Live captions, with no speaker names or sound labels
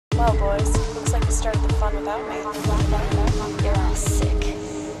Well, boys, looks like you started the fun without me. You're all sick.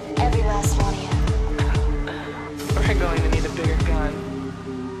 Every last one of you. We're going to need a bigger gun.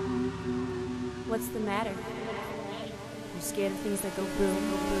 What's the matter? You scared of things that go boom, boom,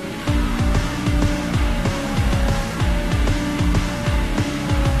 boom?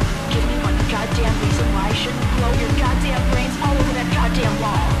 Give me one goddamn reason why I shouldn't blow your goddamn brains all over that goddamn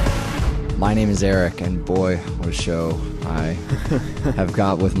wall. My name is Eric, and boy, what a show I have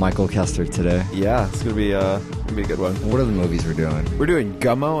got with Michael Kester today. Yeah, it's gonna be a good one. What are the movies we're doing? We're doing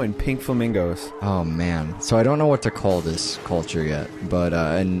Gummo and Pink Flamingos. Oh man, so I don't know what to call this culture yet, but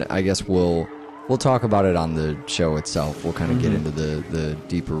and I guess we'll talk about it on the show itself. We'll kind of get into the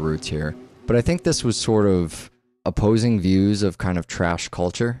deeper roots here. But I think this was sort of opposing views of kind of trash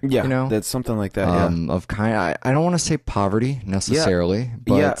culture. Yeah, you know? that's something like that. Yeah. Of kind of, I don't want to say poverty necessarily,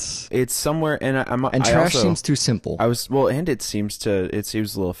 but it's somewhere, and trash seems too simple. And it seems a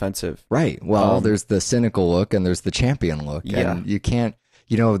little offensive. Right. Well, there's the cynical look and there's the champion look. Yeah. And you can't.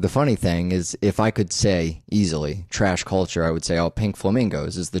 You know, the funny thing is, if I could say easily trash culture, I would say, oh, Pink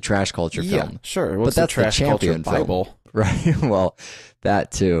Flamingos is the trash culture film. Sure. But that's the champion Bible. film. Right. Well,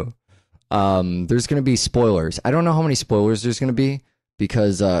 that too. There's going to be spoilers. I don't know how many spoilers there's going to be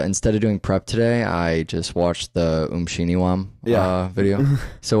because instead of doing prep today, I just watched the Shiniwam video.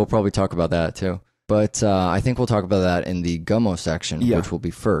 So we'll probably talk about that too. But I think we'll talk about that in the Gummo section, which will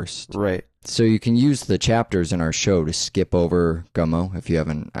be first. Right. So you can use the chapters in our show to skip over Gummo if you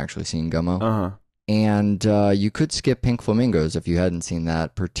haven't actually seen Gummo. Uh-huh. And you could skip Pink Flamingos if you hadn't seen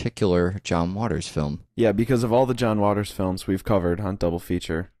that particular John Waters film. Yeah, because of all the John Waters films we've covered on Double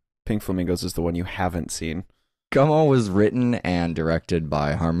Feature, Pink Flamingos is the one you haven't seen. Gummo was written and directed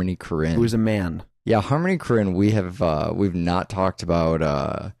by Harmony Korine. Who's a man. Yeah, Harmony Korine, we've not talked about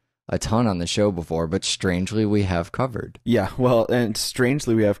a ton on the show before, but strangely we have covered. Yeah, well, and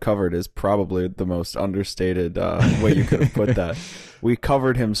strangely we have covered is probably the most understated way you could have put that. We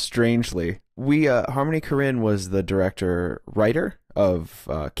covered him strangely. Harmony Korine was the writer of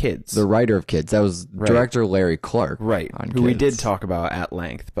Kids. The writer of Kids. That was director Larry Clark. Right, who we did talk about at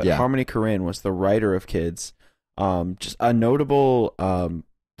length. But Harmony Korine was the writer of Kids. Just a notable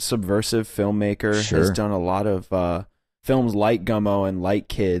subversive filmmaker. Has done a lot of films like Gummo and like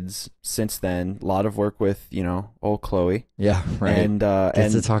Kids since then. A lot of work with, old Chloe. Yeah, right. And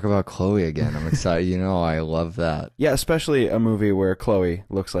to talk about Chloe again. I'm excited. I love that. Yeah, especially a movie where Chloe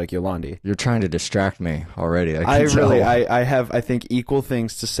looks like Yolandi. You're trying to distract me already. I have, I think, equal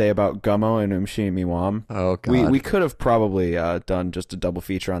things to say about Gummo and Miwam. Oh, God. We could have probably done just a double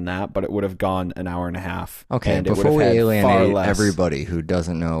feature on that, but it would have gone an hour and a half. Okay, and before we alienate everybody who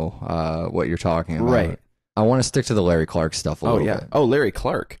doesn't know what you're talking about. Right. I want to stick to the Larry Clark stuff a little bit. Oh, Larry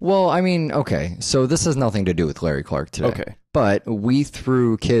Clark. Well, I mean, okay, so this has nothing to do with Larry Clark today. Okay. But we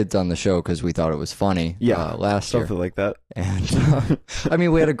threw Kids on the show because we thought it was funny last year. Something like that. And I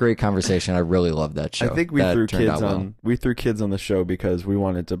mean, we had a great conversation. I really loved that show. I think we threw Kids on the show because we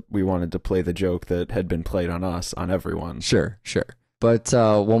wanted to play the joke that had been played on us, on everyone. Sure. But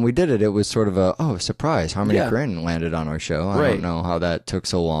when we did it, it was sort of a surprise. Harmony Korine landed on our show. I don't know how that took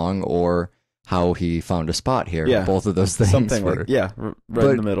so long or how he found a spot here. Yeah. Both of those things. Something right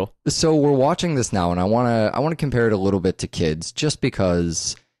in the middle. So we're watching this now, and I want to compare it a little bit to Kids, just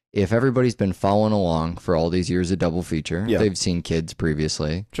because if everybody's been following along for all these years of Double Feature, they've seen Kids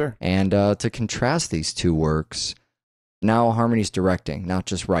previously. Sure. And to contrast these two works, now Harmony's directing, not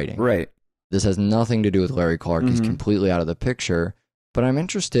just writing. Right. This has nothing to do with Larry Clark. He's completely out of the picture. But I'm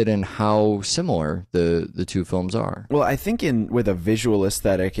interested in how similar the two films are. Well, I think with a visual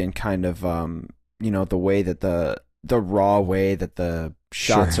aesthetic and kind of the way that the raw way that the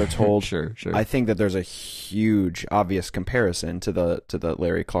shots are told. Sure. I think that there's a huge obvious comparison to the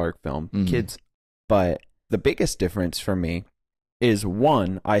Larry Clark film Kids. But the biggest difference for me is,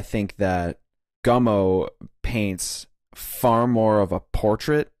 one, I think that Gummo paints far more of a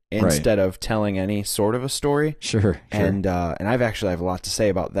portrait instead of telling any sort of a story. Sure. And I have a lot to say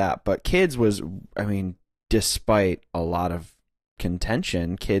about that. But Kids was, despite a lot of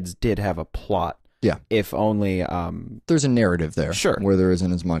contention, Kids did have a plot. Yeah. If only... there's a narrative there. Sure. Where there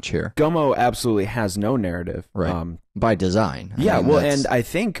isn't as much here. Gummo absolutely has no narrative. Right. By design. And I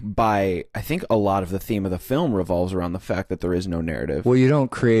think a lot of the theme of the film revolves around the fact that there is no narrative. Well, you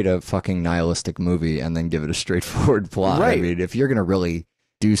don't create a fucking nihilistic movie and then give it a straightforward plot. Right. I mean, if you're going to really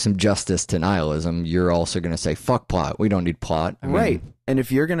do some justice to nihilism, you're also going to say, fuck plot. We don't need plot. Right. And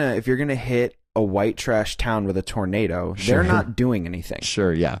if you're gonna hit a white trash town with a tornado, Sure. they're not doing anything.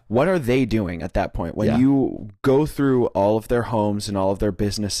 Sure, yeah. What are they doing at that point? When Yeah. you go through all of their homes and all of their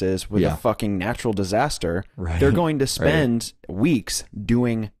businesses with Yeah. a fucking natural disaster, Right. they're going to spend weeks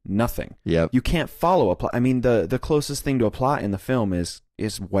doing nothing. Yep. You can't follow a plot. I mean, the closest thing to a plot in the film is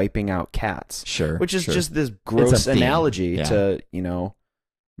wiping out cats. Sure. Which is sure. just this gross theme. analogy Yeah. to, you know,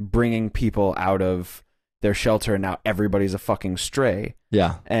 bringing people out of their shelter and now everybody's a fucking stray.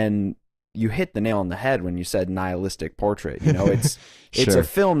 Yeah. And you hit the nail on the head when you said nihilistic portrait. You know, it's it's Sure. a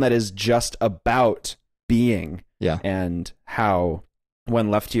film that is just about being Yeah. and how when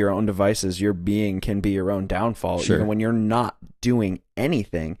left to your own devices, your being can be your own downfall, Sure. even when you're not doing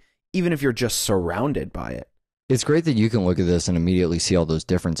anything, even if you're just surrounded by it. It's great that you can look at this and immediately see all those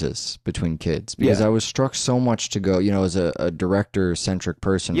differences between kids, because Yeah. I was struck so much to go, you know, as a director-centric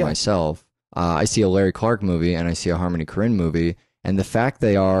person Yeah. myself, I see a Larry Clark movie and I see a Harmony Korine movie, and the fact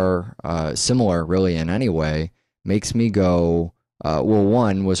they are similar really in any way makes me go, well,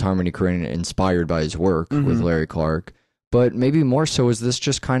 one, was Harmony Korine inspired by his work with Mhm. Larry Clark, but maybe more so is this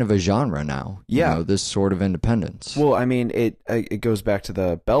just kind of a genre now, Yeah. you know, this sort of independence. Well, I mean, it goes back to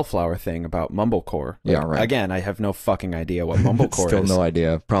the Bellflower thing about mumblecore. Yeah, right. Again, I have no fucking idea what mumblecore Still is. no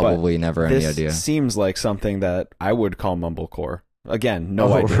idea, probably never any This idea. seems like something that I would call mumblecore. Again, no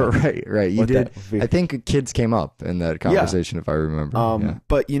Oh, idea. Right. You what did. that would be. I think kids came up in that conversation, if I remember. Yeah.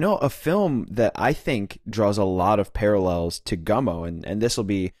 But you know, a film that I think draws a lot of parallels to Gummo, and this will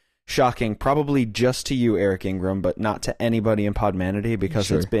be shocking probably just to you, Eric Ingram, but not to anybody in Podmanity, because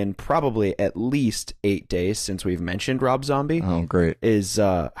Sure. it's been probably at least 8 days since we've mentioned Rob Zombie, Oh, great. is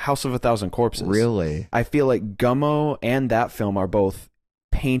House of a Thousand Corpses. Really? I feel like Gummo and that film are both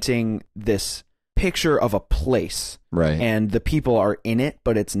painting this picture of a place, Right. and the people are in it,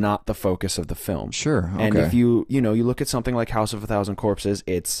 but it's not the focus of the film. Sure. Okay. And if you look at something like House of a Thousand Corpses,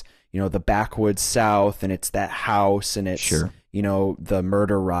 it's, you know, the backwoods South, and it's that house, and it's, Sure. you know, the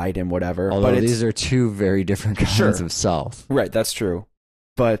murder ride and whatever. Although but it's, these are two very different kinds Sure. of South. right, that's true.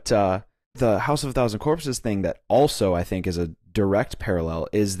 But the House of a Thousand Corpses thing that also I think is a direct parallel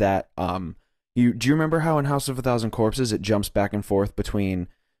is that do you remember how in House of a Thousand Corpses it jumps back and forth between,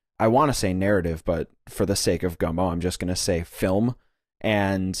 I want to say narrative, but for the sake of Gummo, I'm just going to say film,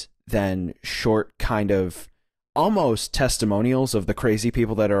 and then short kind of almost testimonials of the crazy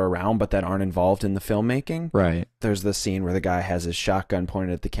people that are around but that aren't involved in the filmmaking. Right. There's the scene where the guy has his shotgun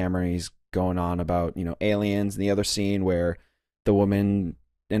pointed at the camera and he's going on about, you know, aliens, and the other scene where the woman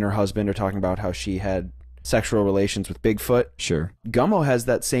and her husband are talking about how she had sexual relations with Bigfoot. Sure. Gummo has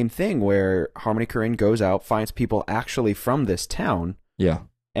that same thing where Harmony Korine goes out, finds people actually from this town, Yeah.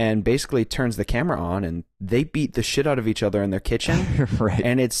 and basically turns the camera on, and they beat the shit out of each other in their kitchen. Right.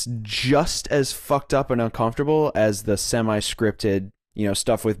 And it's just as fucked up and uncomfortable as the semi-scripted, you know,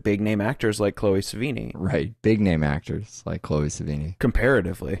 stuff with big name actors like Chloe Sevigny. Right. Big name actors like Chloe Sevigny.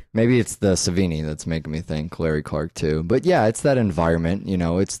 Comparatively. Maybe it's the Savini that's making me think Larry Clark too. But yeah, it's that environment, you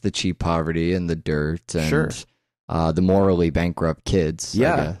know, it's the cheap poverty and the dirt and Sure. The morally bankrupt kids,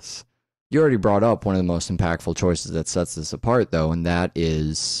 Yeah. I guess. You already brought up one of the most impactful choices that sets this apart, though, and that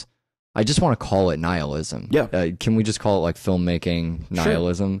is, I just want to call it nihilism. Yeah. Can we just call it like filmmaking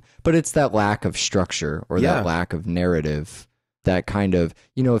nihilism? Sure. But it's that lack of structure or that lack of narrative, that kind of,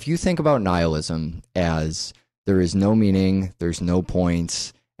 you know, if you think about nihilism as there is no meaning, there's no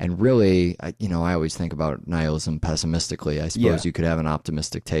points, and really, you know, I always think about nihilism pessimistically. I suppose you could have an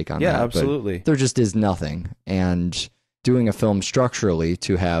optimistic take on that. Yeah, absolutely. But there just is nothing. And doing a film structurally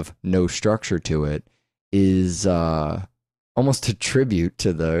to have no structure to it is almost a tribute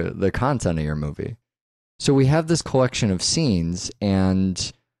to the content of your movie. So we have this collection of scenes,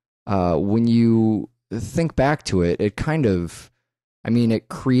 and when you think back to it, it kind of, I mean, it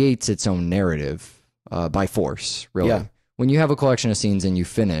creates its own narrative by force, really. Yeah. When you have a collection of scenes and you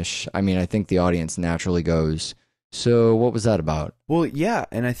finish, I mean, I think the audience naturally goes, so what was that about? Well, yeah,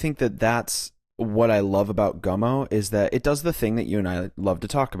 and I think that that's what I love about Gummo, is that it does the thing that you and I love to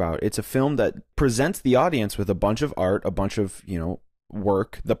talk about. It's a film that presents the audience with a bunch of art, a bunch of, you know,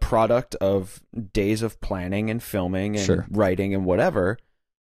 work, the product of days of planning and filming and writing and whatever.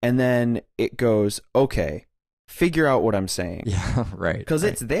 And then it goes, okay, figure out what I'm saying. Yeah, right. Because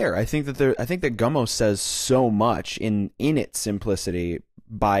it's there. I think that Gummo says so much in its simplicity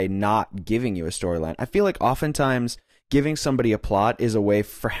by not giving you a storyline. I feel like oftentimes giving somebody a plot is a way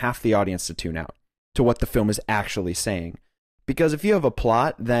for half the audience to tune out to what the film is actually saying. Because if you have a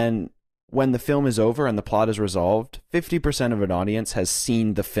plot, then when the film is over and the plot is resolved, 50% of an audience has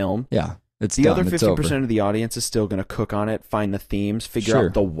seen the film. Yeah, it's the done. other It's 50% over. of the audience is still going to cook on it, find the themes, figure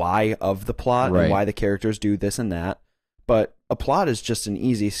out the why of the plot and why the characters do this and that. But a plot is just an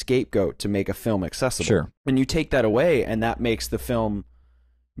easy scapegoat to make a film accessible. Sure. And you take that away, and that makes the film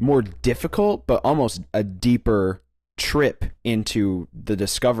more difficult, but almost a deeper trip into the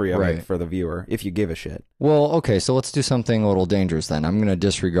discovery of it for the viewer, if you give a shit. Well, okay, so let's do something a little dangerous then. I'm going to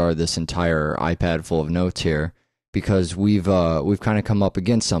disregard this entire iPad full of notes here because we've kind of come up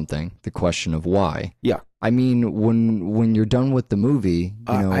against something, the question of why. Yeah. I mean, when you're done with the movie,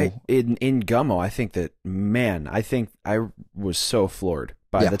 you know, in Gummo, I think that, man, I think I was so floored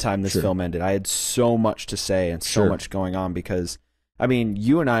by the time this film ended. I had so much to say and so much going on because, I mean,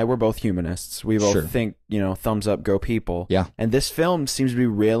 you and I were both humanists. We both think, you know, thumbs up, go people. Yeah. And this film seems to be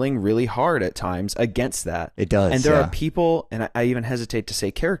railing really hard at times against that. It does. And there are people, and I even hesitate to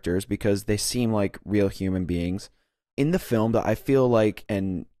say characters because they seem like real human beings in the film that I feel like,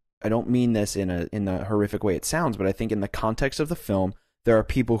 and I don't mean this in the horrific way it sounds, but I think in the context of the film, there are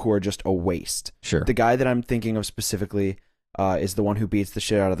people who are just a waste. Sure. The guy that I'm thinking of specifically is the one who beats the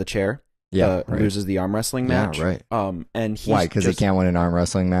shit out of the chair. Yeah, loses the arm wrestling match. Yeah, right. And he's why? Because he can't win an arm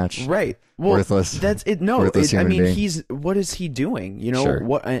wrestling match. Right. Well, worthless. That's it. No, worthless I mean, being. what is he doing? You know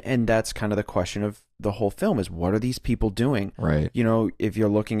what? And that's kind of the question of the whole film is what are these people doing? Right. You know, if you're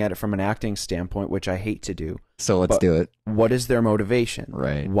looking at it from an acting standpoint, which I hate to do. So let's do it. What is their motivation?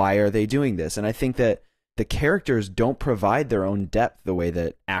 Right. Why are they doing this? And I think that the characters don't provide their own depth the way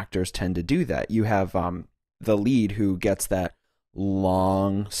that actors tend to do that. You have the lead who gets that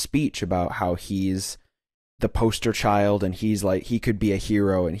long speech about how he's the poster child and he's like he could be a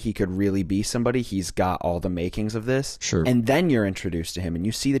hero and he could really be somebody. He's got all the makings of this. Sure. And then you're introduced to him and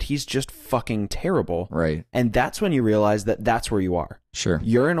you see that he's just fucking terrible. Right. And that's when you realize that that's where you are. Sure.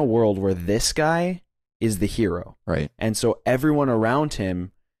 You're in a world where this guy is the hero. Right. And so everyone around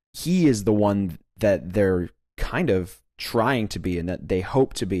him, he is the one that they're kind of trying to be and that they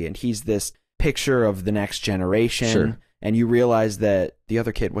hope to be. And he's this picture of the next generation. Sure. And you realize that the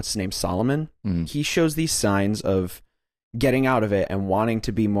other kid, what's his name, Solomon, he shows these signs of getting out of it and wanting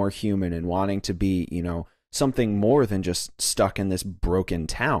to be more human and wanting to be, you know, something more than just stuck in this broken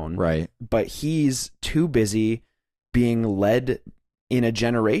town. Right. But he's too busy being led in a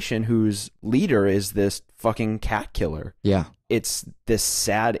generation whose leader is this fucking cat killer. Yeah. It's this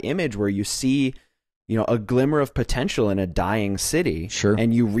sad image where you see, you know, a glimmer of potential in a dying city. Sure.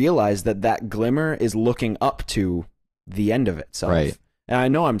 And you realize that that glimmer is looking up to the end of itself. Right. And I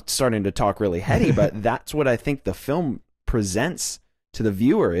know I'm starting to talk really heady, but that's what I think the film presents to the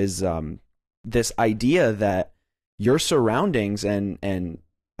viewer is this idea that your surroundings and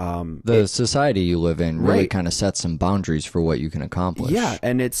the society you live in really kind of sets some boundaries for what you can accomplish. Yeah,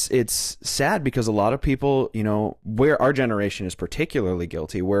 and it's sad because a lot of people, you know, where our generation is particularly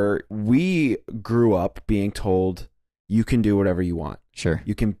guilty, where we grew up being told you can do whatever you want. Sure.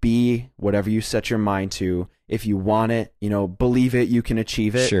 You can be whatever you set your mind to. If you want it, you know, believe it, you can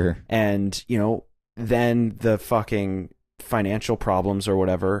achieve it. Sure. And, you know, then the fucking financial problems or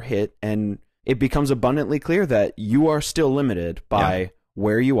whatever hit, and it becomes abundantly clear that you are still limited by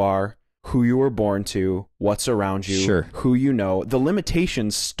where you are, who you were born to, what's around you, who you know. The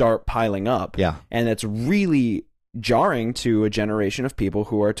limitations start piling up. Yeah. And it's really jarring to a generation of people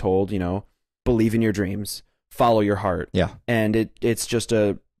who are told, you know, believe in your dreams, follow your heart. Yeah. And it's just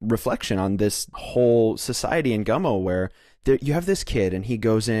a reflection on this whole society in Gummo where you have this kid and he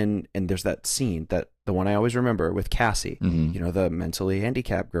goes in and there's that scene, that the one I always remember with Cassie, you know, the mentally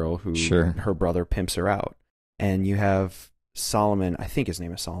handicapped girl who her brother pimps her out. And you have Solomon, I think his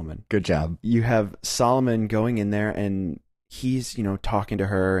name is Solomon. Good job. You have Solomon going in there and he's, you know, talking to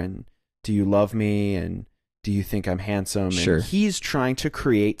her and do you love me? And do you think I'm handsome? And he's trying to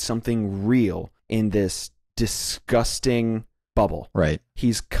create something real in this disgusting bubble. Right.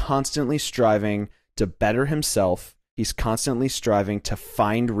 He's constantly striving to better himself. He's constantly striving to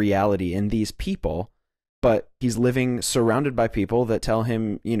find reality in these people, but he's living surrounded by people that tell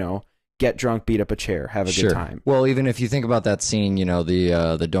him, you know, get drunk, beat up a chair, have a good time. Well, even if you think about that scene, you know,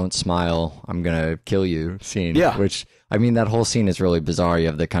 the don't smile, I'm gonna kill you scene. Yeah. Which, I mean, that whole scene is really bizarre. You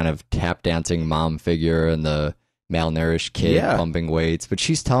have the kind of tap dancing mom figure and the malnourished kid pumping weights, but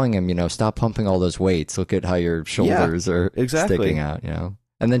she's telling him, you know, stop pumping all those weights. Look at how your shoulders are sticking out, you know.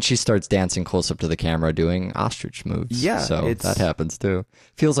 And then she starts dancing close up to the camera doing ostrich moves. Yeah. So that happens too.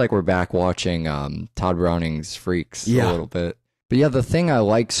 Feels like we're back watching Todd Browning's Freaks a little bit. But yeah, the thing I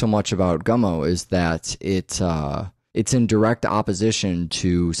like so much about Gummo is that it's in direct opposition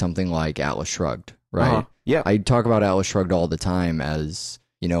to something like Atlas Shrugged, right? Yeah. I talk about Atlas Shrugged all the time as,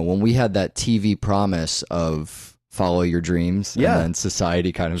 you know, when we had that TV promise of follow your dreams and then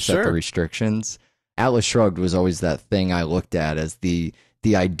society kind of set the restrictions. Atlas Shrugged was always that thing I looked at as the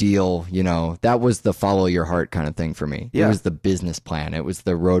the ideal, that was the follow your heart kind of thing for me. Yeah. It was the business plan. It was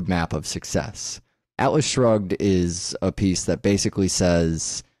the roadmap of success. Atlas Shrugged is a piece that basically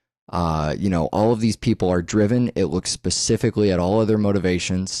says, all of these people are driven. It looks specifically at all of their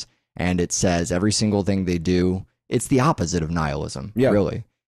motivations, and it says every single thing they do, it's the opposite of nihilism, really.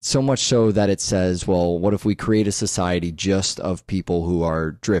 So much so that it says, well, what if we create a society just of people who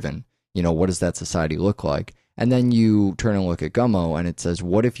are driven? What does that society look like? And then you turn and look at Gummo, and it says,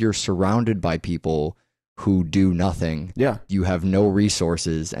 what if you're surrounded by people who do nothing? Yeah. You have no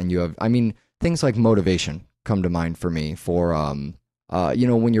resources, and you have, things like motivation come to mind for me for,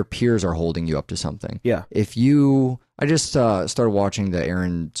 when your peers are holding you up to something. Yeah. I just started watching the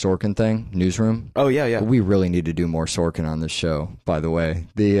Aaron Sorkin thing, Newsroom. Oh, yeah, yeah. We really need to do more Sorkin on this show, by the way.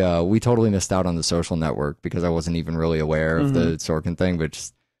 We totally missed out on The Social Network because I wasn't even really aware of the Sorkin thing, but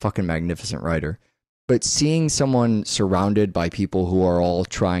just fucking magnificent writer. But seeing someone surrounded by people who are all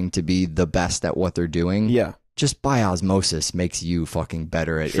trying to be the best at what they're doing, just by osmosis makes you fucking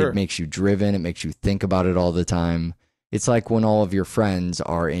better at it. It makes you driven. It makes you think about it all the time. It's like when all of your friends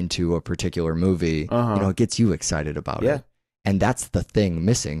are into a particular movie, it gets you excited about it. And that's the thing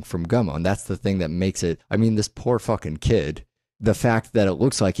missing from Gummo. And that's the thing that makes it, this poor fucking kid, the fact that it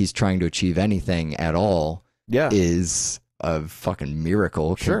looks like he's trying to achieve anything at all is a fucking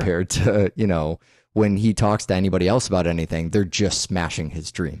miracle compared to, when he talks to anybody else about anything, they're just smashing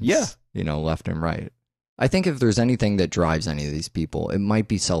his dreams. Left and right. I think if there's anything that drives any of these people, it might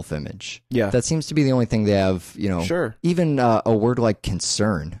be self-image. Yeah. That seems to be the only thing they have, even a word like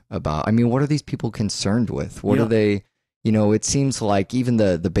concern about. What are these people concerned with? What are they, it seems like even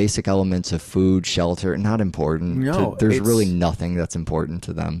the basic elements of food, shelter, not important. No, there's really nothing that's important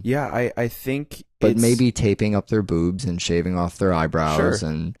to them. Yeah, I think But maybe taping up their boobs and shaving off their eyebrows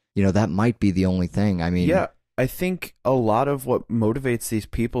and, that might be the only thing. Yeah. I think a lot of what motivates these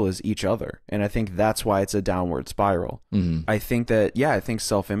people is each other. And I think that's why it's a downward spiral. Mm-hmm. I think that, I think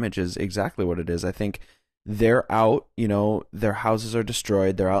self-image is exactly what it is. I think they're out, their houses are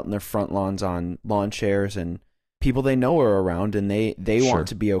destroyed. They're out in their front lawns on lawn chairs, and people they know are around, and they want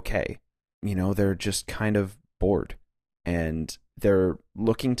to be okay. They're just kind of bored, and they're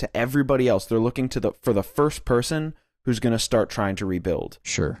looking to everybody else. They're looking for the first person who's going to start trying to rebuild.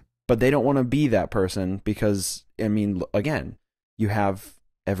 Sure. But they don't want to be that person because, again, you have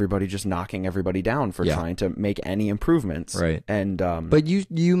everybody just knocking everybody down for trying to make any improvements. Right. And but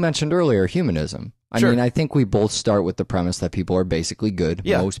you mentioned earlier humanism. I think we both start with the premise that people are basically good.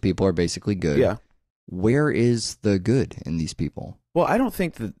 Yeah. Most people are basically good. Yeah. Where is the good in these people? Well, I don't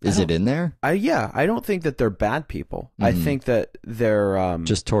think that... Is it in there? I don't think that they're bad people. I think that they're...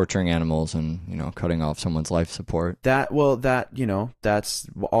 just torturing animals and, cutting off someone's life support. That's all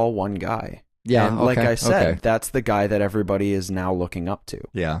one guy. Yeah, and like I said, that's the guy that everybody is now looking up to.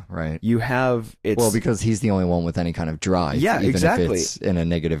 Yeah, right. You have... Well, because he's the only one with any kind of drive. Yeah, even exactly. If it's in a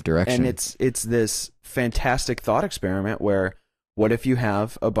negative direction. And it's this fantastic thought experiment where, what if you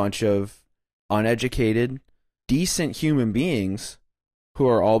have a bunch of uneducated, decent human beings who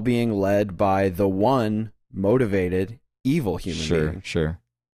are all being led by the one motivated, evil human being? Sure.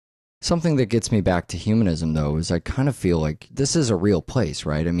 Something that gets me back to humanism, though, is I kind of feel like this is a real place,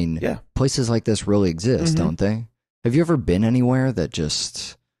 right? Places like this really exist, don't they? Have you ever been anywhere that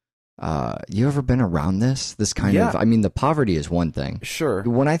just... you ever been around this kind of... the poverty is one thing. Sure.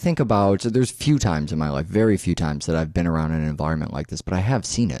 When I think about... There's few times in my life, very few times, that I've been around an environment like this, but I have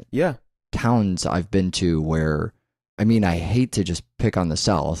seen it. Yeah. Towns I've been to where... I hate to just pick on the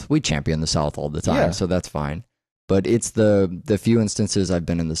South. We champion the South all the time, so that's fine. But it's the few instances I've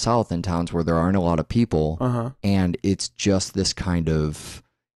been in the South in towns where there aren't a lot of people, and it's just this kind of,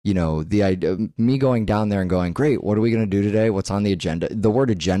 the idea, me going down there and going, great, what are we going to do today? What's on the agenda? The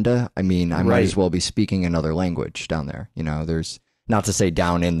word agenda, I might as well be speaking another language down there. There's, not to say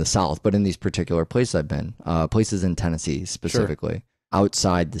down in the South, but in these particular places I've been, places in Tennessee specifically.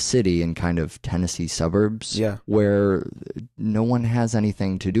 Outside the city in kind of Tennessee suburbs where no one has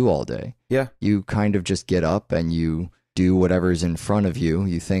anything to do all day. Yeah. You kind of just get up and you do whatever's in front of you.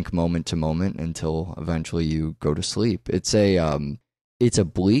 You think moment to moment until eventually you go to sleep. It's a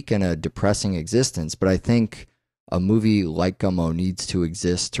bleak and a depressing existence, but I think a movie like Gummo needs to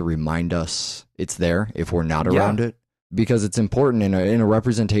exist to remind us it's there if we're not around it, because it's important in a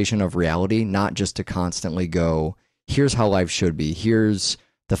representation of reality, not just to constantly go, here's how life should be. Here's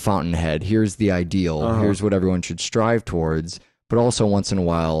the fountainhead. Here's the ideal. Here's what everyone should strive towards. But also once in a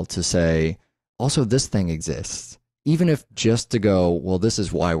while to say, also this thing exists. Even if just to go, well, this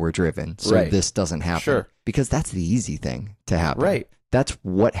is why we're driven. So this doesn't happen. Sure. Because that's the easy thing to happen. Right. that's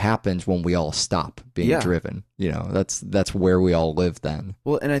what happens when we all stop being driven. You know, that's where we all live then.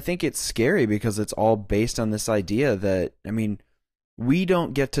 Well, and I think it's scary because it's all based on this idea that, I mean, we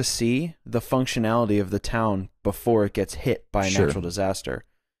don't get to see the functionality of the town before it gets hit by a natural disaster.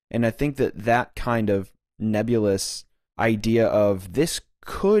 And I think that kind of nebulous idea of this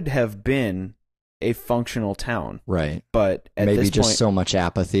could have been a functional town. Right. But at maybe this just point, so much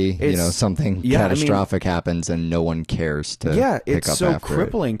apathy, you know, something catastrophic happens and no one cares to pick up it's so after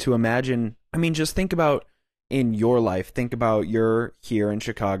crippling to imagine. I mean, just think about in your life, think about you're here in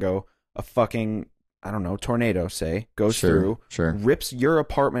Chicago, a fucking, I don't know, tornado, say, goes through, rips your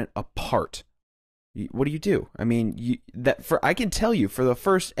apartment apart. What do? I mean, I can tell you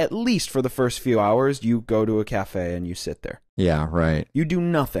at least for the first few hours, you go to a cafe and you sit there. Yeah, right. You do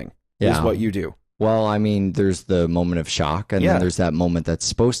nothing is what you do. Well, I mean, there's the moment of shock, and then there's that moment that's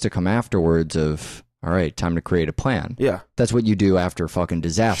supposed to come afterwards of, all right, time to create a plan. Yeah. That's what you do after a fucking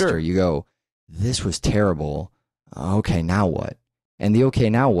disaster. Sure. You go, this was terrible. Okay, now what? And the okay,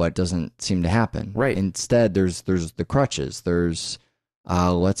 now what doesn't seem to happen. Right. Instead, there's the crutches. There's,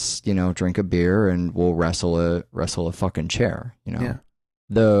 let's, you know, drink a beer and we'll wrestle a fucking chair, you know? Yeah.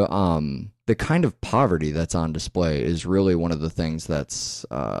 The kind of poverty that's on display is really one of the things that's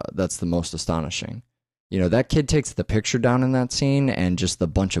the most astonishing. You know, that kid takes the picture down in that scene and just the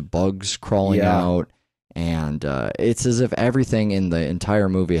bunch of bugs crawling out, and it's as if everything in the entire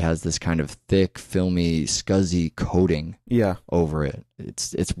movie has this kind of thick, filmy, scuzzy coating over it.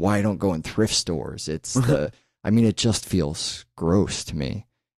 It's why I don't go in thrift stores. It's I mean, it just feels gross to me.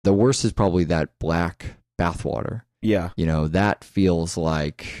 The worst is probably that black bathwater. Yeah. You know, that feels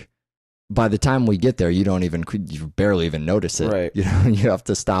like by the time we get there, you barely even notice it. Right. You know, you have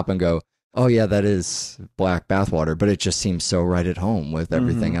to stop and go, oh yeah, that is black bathwater, but it just seems so right at home with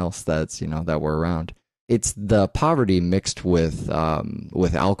everything else that's, you know, that we're around. It's the poverty mixed with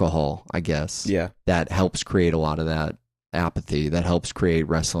alcohol, I guess. Yeah. That helps create a lot of that apathy, that helps create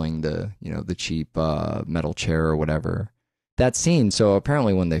wrestling the cheap metal chair or whatever. That scene, so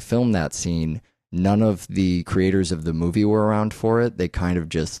apparently when they filmed that scene, none of the creators of the movie were around for it. They kind of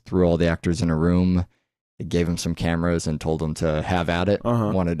just threw all the actors in a room, they gave them some cameras and told them to have at it,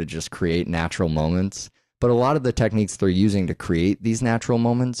 wanted to just create natural moments. But a lot of the techniques they're using to create these natural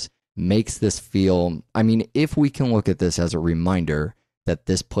moments makes this feel, I mean, if we can look at this as a reminder that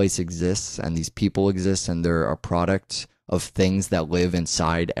this place exists and these people exist and they're a product of things that live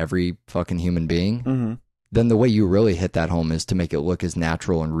inside every fucking human being, then the way you really hit that home is to make it look as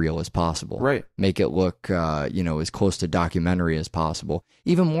natural and real as possible. Right. Make it look, as close to documentary as possible,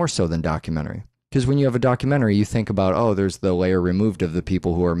 even more so than documentary. Because when you have a documentary, you think about, oh, there's the layer removed of the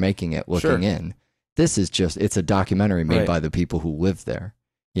people who are making it, looking in. This is just, it's a documentary made by the people who live there,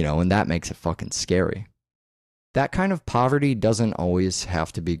 you know, and that makes it fucking scary. That kind of poverty doesn't always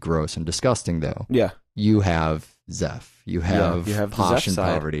have to be gross and disgusting, though. Yeah. You have Zeph. You have Posh and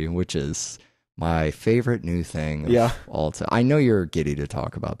Poverty, which is my favorite new thing of all time. I know you're giddy to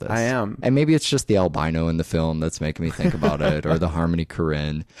talk about this. I am. And maybe it's just the albino in the film that's making me think about it, or the Harmony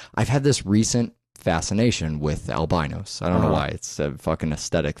Korine. I've had this recent fascination with albinos. I don't know why. It's a fucking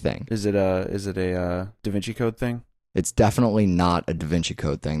aesthetic thing. Is it a Da Vinci Code thing? It's definitely not a Da Vinci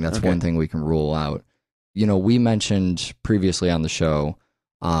Code thing. That's one thing we can rule out. You know, we mentioned previously on the show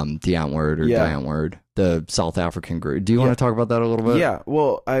the Antwoord or Antwoord, the South African group. Do you want to talk about that a little bit? Yeah.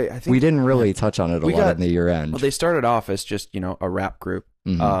 Well, I think we didn't really touch on it a lot in the year end. Well, they started off as just, you know, a rap group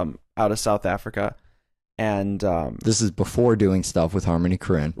out of South Africa. And this is before doing stuff with Harmony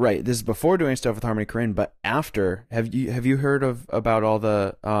Korine. Right. This is before doing stuff with Harmony Korine, but after. Have you heard about all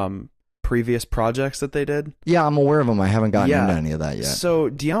the previous projects that they did? Yeah, I'm aware of them. I haven't gotten into any of that yet. So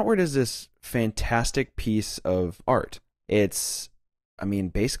Die Antwoord is this fantastic piece of art. It's, I mean,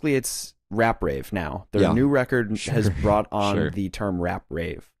 basically it's rap rave now. Their new record has brought on the term rap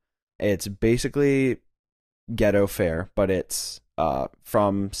rave. It's basically ghetto fare, but it's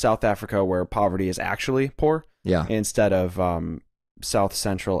from South Africa where poverty is actually poor. Yeah. Instead of South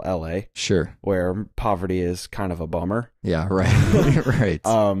Central LA. Sure. Where poverty is kind of a bummer. Yeah, right.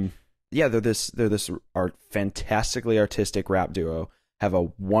 Right. Yeah, they're this fantastically artistic rap duo, have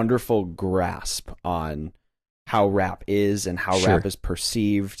a wonderful grasp on how rap is and how rap is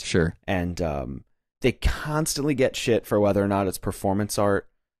perceived. Sure. And they constantly get shit for whether or not it's performance art.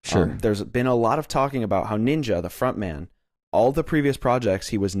 Sure. There's been a lot of talking about how Ninja, the frontman, all the previous projects,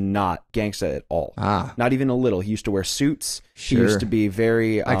 he was not gangsta at all. Not even a little. He used to wear suits. Sure. He used to be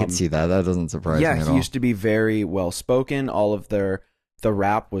very... I could see that. That doesn't surprise me at all. Yeah, he used to be very well-spoken. All of the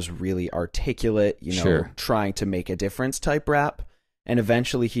rap was really articulate, you know, trying to make a difference type rap. And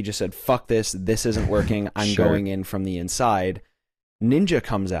eventually he just said, fuck this isn't working. I'm going in from the inside. Ninja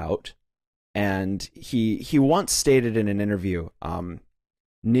comes out, and he once stated in an interview,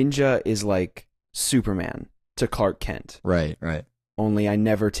 Ninja is like Superman to Clark Kent. Right. Only I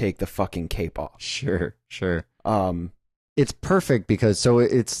never take the fucking cape off. Sure. It's perfect because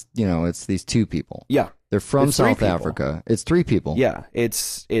it's it's these two people. Yeah. They're from It's three South people. Africa. It's three people. Yeah,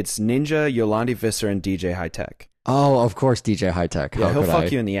 it's Ninja, Yolandi Visser, and DJ High Tech. Oh, of course, DJ High Tech. Yeah, he'll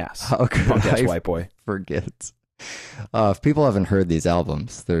fuck you in the ass. How could Punk ass I white boy. forget? If people haven't heard these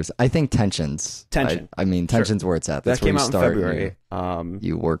albums, I think Tensions. Tension. I mean, Tension's where it's at. That's That came where out you start. in February.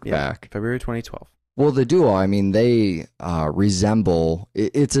 You work back. February 2012. Well, the duo, I mean, they resemble.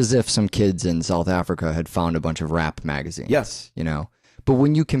 It's as if some kids in South Africa had found a bunch of rap magazines. Yes. But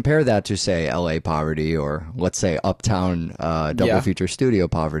when you compare that to, say, L.A. Poverty or, let's say, Uptown Double Feature Studio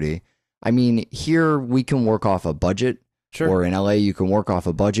Poverty, I mean, here we can work off a budget. Sure. Or in LA, you can work off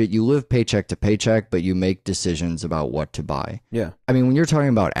a budget. You live paycheck to paycheck, but you make decisions about what to buy. Yeah. I mean, when you're talking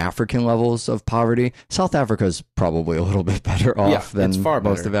about African levels of poverty, South Africa's probably a little bit better off than it's far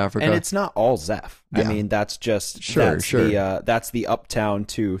most better. of Africa. And it's not all Zeph. Yeah. I mean, that's just Sure. that's the Uptown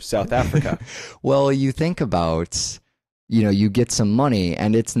to South Africa. Well, you think about, you get some money,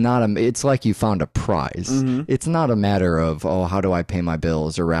 and it's like you found a prize. Mm-hmm. It's not a matter of, how do I pay my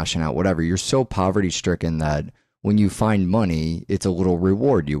bills or ration out, whatever. You're so poverty stricken that when you find money, it's a little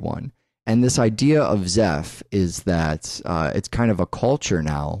reward you won. And this idea of Zeph is that it's kind of a culture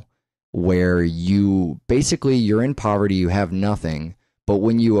now where you're in poverty, you have nothing, but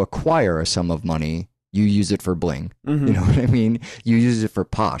when you acquire a sum of money, you use it for bling. Mm-hmm. You know what I mean? You use it for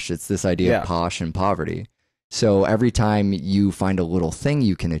posh. It's this idea of posh and poverty. So every time you find a little thing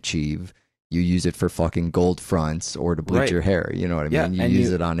you can achieve, you use it for fucking gold fronts or to bleach your hair. You know what I mean? You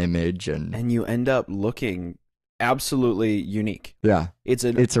use it on image and you end up looking absolutely unique. Yeah. It's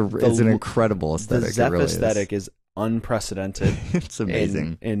an incredible aesthetic. The Zeph it really aesthetic is unprecedented. It's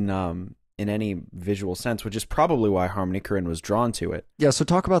amazing. In any visual sense, which is probably why Harmony Korine was drawn to it. Yeah, so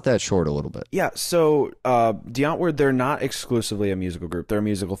talk about that short a little bit. Yeah, so Deontward, they're not exclusively a musical group. They're a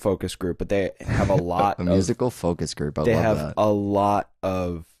musical focus group, but they have a lot musical focus group. I love that. They have a lot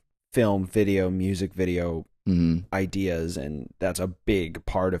of film, video, music video ideas, and that's a big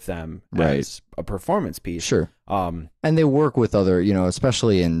part of them as a performance piece. Sure. And they work with other,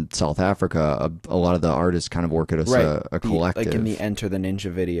 especially in South Africa, a lot of the artists kind of work as a collective. Like in the Enter the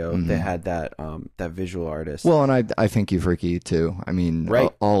Ninja video, they had that visual artist. Well, and I think You Freaky too. I mean,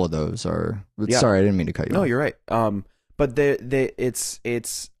 all of those are. Sorry, I didn't mean to cut you off. No, you're right. But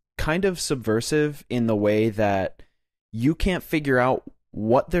it's kind of subversive in the way that you can't figure out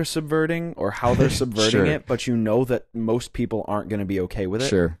what they're subverting or how they're subverting it, but you know that most people aren't going to be okay with it.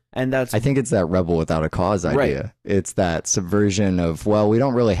 Sure. And I think it's that rebel without a cause idea. Right. It's that subversion of, well, we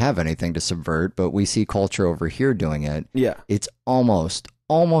don't really have anything to subvert, but we see culture over here doing it. Yeah. It's almost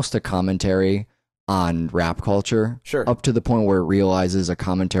a commentary on rap culture. Sure. Up to the point where it realizes a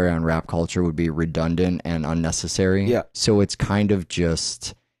commentary on rap culture would be redundant and unnecessary. Yeah. So it's kind of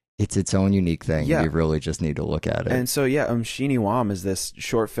just... It's its own unique thing. Yeah. You really just need to look at it. And so, Umshini Wam is this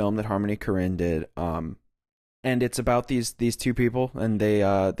short film that Harmony Korine did. And it's about these two people, and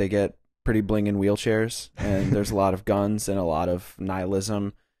they get pretty bling in wheelchairs, and there's a lot of guns and a lot of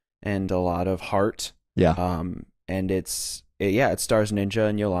nihilism and a lot of heart. Yeah. And it stars Ninja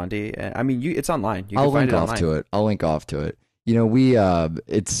and Yolandi. I mean, it's online. You can I'll find link it off online. to it. I'll link off to it.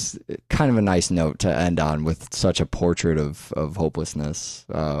 It's kind of a nice note to end on with such a portrait of hopelessness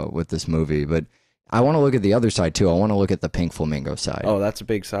with this movie. But I want to look at the other side too. I want to look at the Pink Flamingo side. Oh, that's a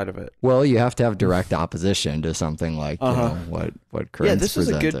big side of it. Well, you have to have direct opposition to something like what Korine's this was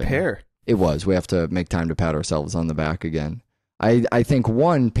a good pair. It was. We have to make time to pat ourselves on the back again. I think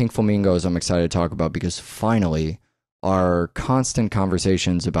Pink Flamingos I'm excited to talk about because finally our constant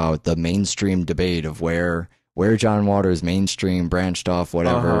conversations about the mainstream debate of where John Waters' mainstream branched off,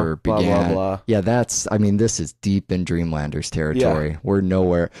 whatever began. Blah, blah, blah. Yeah, this is deep in Dreamlanders territory. Yeah. We're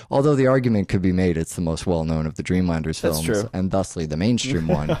nowhere. Although the argument could be made it's the most well-known of the Dreamlanders films, true. And thusly the mainstream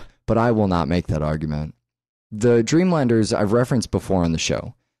one. But I will not make that argument. The Dreamlanders I've referenced before on the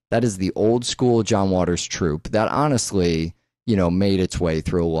show. That is the old school John Waters troupe that honestly, made its way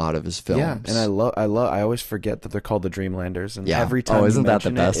through a lot of his films. Yeah, and I always forget that they're called the Dreamlanders, and every time isn't you that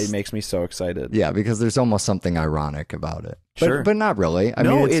the mention best? it makes me so excited. Yeah, because there's almost something ironic about it. Sure. But not really. I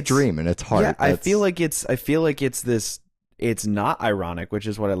mean, it's dream and it's heart. Yeah, I feel like it's this. It's not ironic, which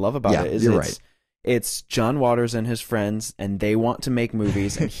is what I love about it. You're right. It's John Waters and his friends, and they want to make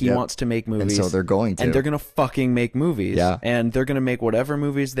movies, and he wants to make movies. And so they're going to. And they're going to fucking make movies. Yeah. And they're going to make whatever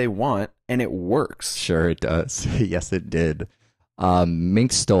movies they want, and it works. Sure it does. Yes, it did.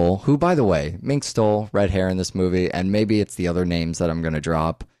 Mink Stole, who, by the way, Mink Stole, red hair in this movie, and maybe it's the other names that I'm going to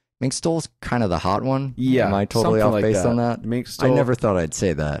drop. Mink Stole's kind of the hot one. Yeah. Am I totally off like based that. on that? Mink I Stole. never thought I'd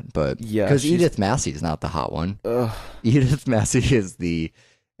say that, but Yeah, because she's- Edith Massey's not the hot one. Ugh. Edith Massey is the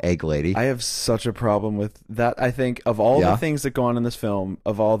egg lady. I have such a problem with that. I think of all Yeah. the things that go on in this film,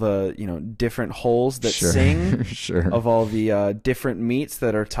 of all the different holes that Sure. sing, Sure. of all the different meats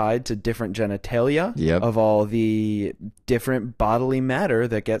that are tied to different genitalia, Yep. of all the different bodily matter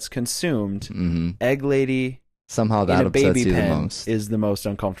that gets consumed, Hmm. egg lady Somehow in that a upsets baby you the pen most. is the most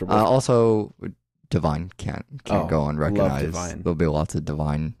uncomfortable. Also, Divine can't Oh, go love unrecognized. Divine. There'll be lots of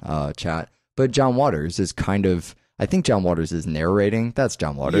Divine chat. But John Waters is kind of, I think John Waters is narrating. That's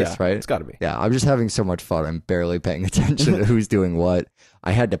John Waters, yeah, right? It's got to be. Yeah, I'm just having so much fun. I'm barely paying attention to who's doing what.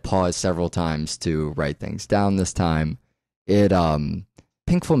 I had to pause several times to write things down this time.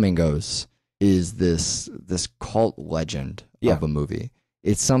 Pink Flamingos is this cult legend Yeah. of a movie.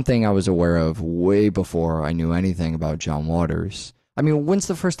 It's something I was aware of way before I knew anything about John Waters. I mean, when's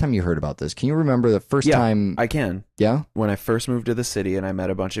the first time you heard about this? Can you remember the first Yeah, time? I can. Yeah? When I first moved to the city and I met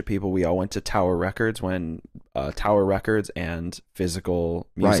a bunch of people, we all went to Tower Records when Tower Records and physical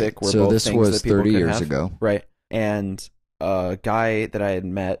music Right. were So both this things was that people 30 could years have. ago. Right. And a guy that I had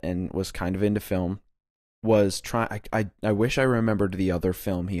met and was kind of into film was trying. I wish I remembered the other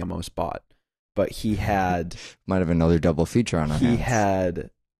film he almost bought, but he had Might have another double feature on our he hands. had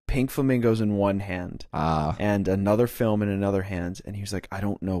Pink Flamingos in one hand Ah, and another film in another hand, and he was like, I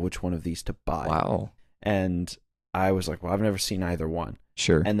don't know which one of these to buy. wow. And I was like, well, I've never seen either one.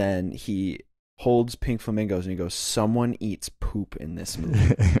 Sure. And then he holds Pink Flamingos and he goes, someone eats poop in this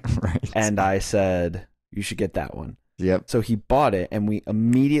movie. Right. And I said, you should get that one. Yep. So he bought it and we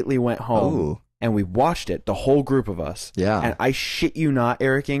immediately went home Oh, and we watched it, the whole group of us. yeah. And I shit you not,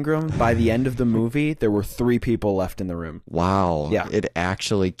 Eric Ingram, by the end of the movie, there were 3 people left in the room. Wow. Yeah. It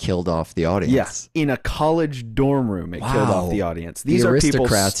actually killed off the audience. Yes. In a college dorm room, it killed Wow. off the audience. The These are people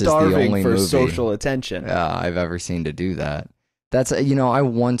Aristocrats is the starving only for movie social attention. I've ever seen to do that. That's, I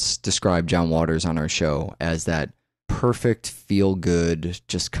once described John Waters on our show as that perfect feel good,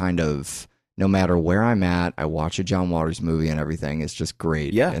 just kind of, no matter where I'm at, I watch a John Waters movie and everything is just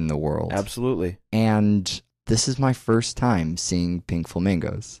great Yeah. in the world. Absolutely. And this is my first time seeing Pink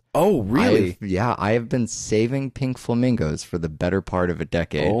Flamingos. Oh, really? I have been saving Pink Flamingos for the better part of a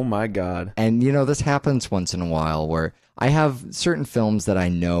decade. Oh, my God. And, this happens once in a while where I have certain films that I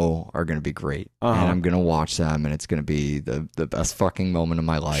know are going to be great. Uh-huh. And I'm going to watch them, and it's going to be the best fucking moment of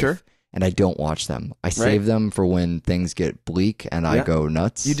my life. Sure. And I don't watch them. I save them for when things get bleak and I Yeah. go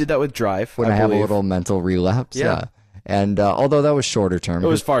nuts. You did that with Drive. when I have a believe. little mental relapse. Yeah. Yeah. And although that was shorter term. It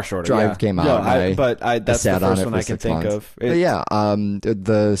was far shorter. Drive yeah. came out. No, and that's the sat on first it one for I can 6 think months. of. But yeah,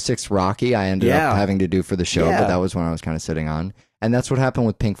 the sixth Rocky I ended Yeah. up having to do for the show, Yeah. but that was when I was kind of sitting on. And that's what happened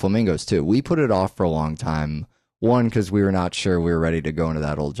with Pink Flamingos too. We put it off for a long time. One, because we were not sure we were ready to go into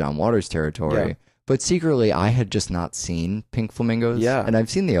that old John Waters territory. Yeah. But secretly, I had just not seen Pink Flamingos. Yeah. And I've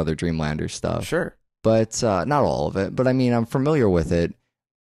seen the other Dreamlander stuff. Sure. But not all of it. But I mean, I'm familiar with it.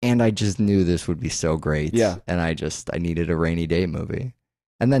 And I just knew this would be so great. Yeah. And I needed a rainy day movie.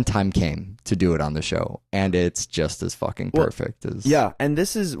 And then time came to do it on the show. And it's just as fucking Well, perfect as. Yeah, and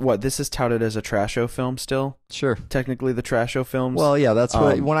this is touted as a Trasho film still. Sure. Technically, the Trasho films. Well, yeah, that's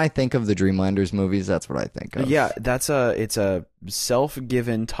what Um, when I think of the Dreamlanders movies, that's what I think of. yeah, it's a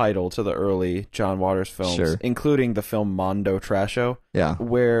self-given title to the early John Waters films, Sure. including the film Mondo Trasho, Yeah.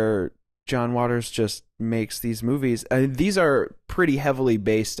 where John Waters just makes these movies. These are pretty heavily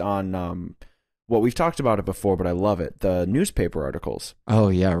based on what we've talked about it before, but I love it. The newspaper articles. Oh,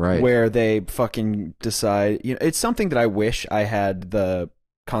 yeah, right. Where they fucking decide, it's something that I wish I had the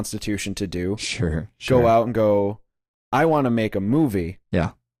constitution to do. Sure. Go out and go, I want to make a movie.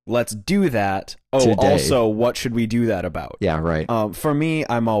 Yeah. Let's do that. Oh, Today. also, what should we do that about? Yeah, right. For me,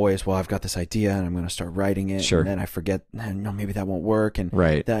 I'm always, I've got this idea and I'm going to start writing it. Sure. And then I forget, no, maybe that won't work. And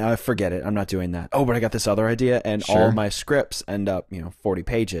Right. then I forget it. I'm not doing that. Oh, but I got this other idea. And Sure. all my scripts end up, 40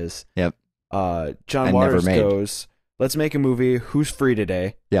 pages. Yep. John And never Waters made. goes, let's make a movie. Who's free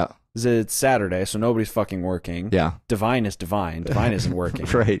today? Yeah. It's Saturday, so nobody's fucking working. Yeah. Divine is divine. Divine isn't working.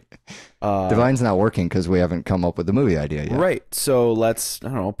 Right. Divine's not working because we haven't come up with the movie idea yet. Right. So let's, I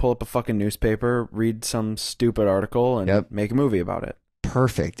don't know, pull up a fucking newspaper, read some stupid article, and Yep. make a movie about it.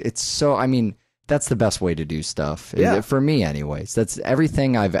 Perfect. It's so, I mean, that's the best way to do stuff. Yeah. For me, anyways. That's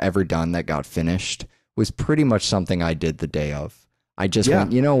everything I've ever done that got finished was pretty much something I did the day of. I just Yeah.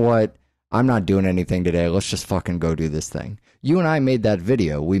 went, you know what? I'm not doing anything today. Let's just fucking go do this thing. You and I made that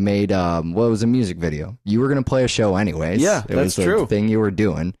video. We made, it was a music video. You were going to play a show anyways. Yeah, it that's was true. the thing you were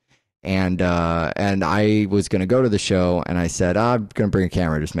doing. And I was going to go to the show, and I said, I'm going to bring a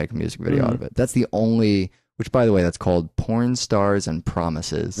camera, just make a music video out of it. That's the only, which by the way, that's called Porn Stars and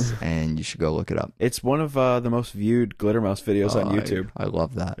Promises, and you should go look it up. It's one of the most viewed Glitter Mouse videos on YouTube. I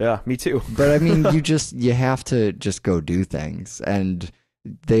love that. Yeah, me too. But I mean, you have to just go do things. And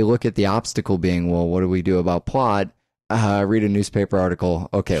they look at the obstacle being, well, what do we do about plot? Read a newspaper article.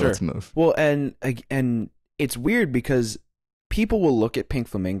 Okay, Sure. let's move. Well, and it's weird because people will look at Pink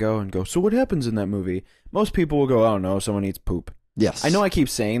Flamingo and go, so what happens in that movie? Most people will go, oh no, someone eats poop. Yes. I know I keep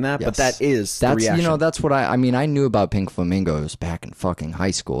saying that, but Yes. that's the reaction. You know, that's what I mean, I knew about Pink Flamingos back in fucking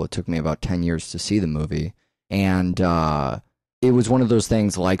high school. It took me about 10 years to see the movie. And it was one of those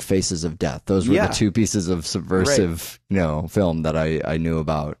things like Faces of Death. Those were the two pieces of subversive, film that I knew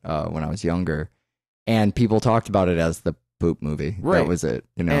about when I was younger. And people talked about it as the poop movie. Right. That was it,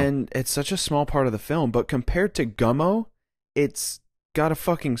 And it's such a small part of the film, but compared to Gummo, it's got a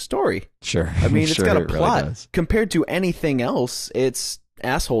fucking story. Sure. I mean, it's Sure, got a it really plot. does. Compared to anything else, it's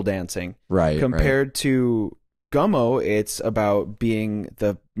asshole dancing. Right. Compared to Gummo, it's about being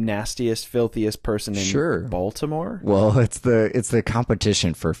the nastiest, filthiest person in Baltimore. Well, it's the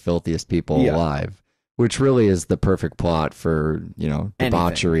competition for filthiest people alive, which really is the perfect plot for,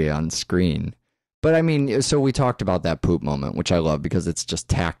 debauchery on screen. But I mean, so we talked about that poop moment, which I love because it's just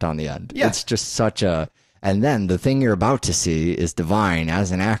tacked on the end. Yeah. It's just such a... And then the thing you're about to see is Divine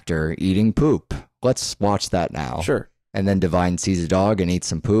as an actor eating poop. Let's watch that now. Sure. And then Divine sees a dog and eats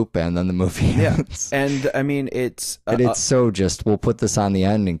some poop, and then the movie ends. And I mean, it's... it's so just, we'll put this on the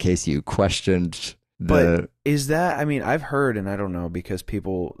end in case you questioned But is that, I mean, I've heard, and I don't know, because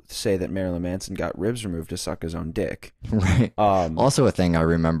people say that Marilyn Manson got ribs removed to suck his own dick. Right. Also a thing I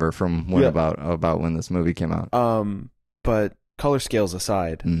remember from about when this movie came out. But color scales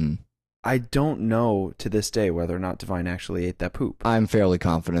aside, Mm-hmm. I don't know to this day whether or not Divine actually ate that poop. I'm fairly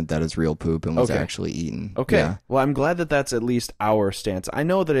confident that it's real poop and was actually eaten. Okay. Yeah. Well, I'm glad that that's at least our stance. I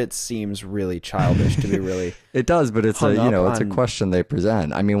know that it seems really childish to be really... It does, but it's it's a on... question they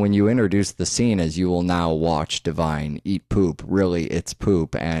present. I mean, when you introduce the scene as you will now watch Divine eat poop, really it's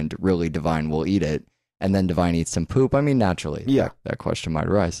poop, and really Divine will eat it, and then Divine eats some poop, I mean, naturally, that question might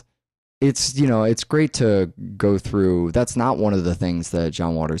arise. It's, it's great to go through. That's not one of the things that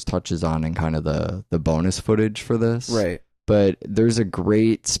John Waters touches on in kind of the bonus footage for this. Right. But there's a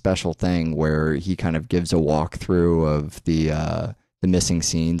great special thing where he kind of gives a walkthrough of the missing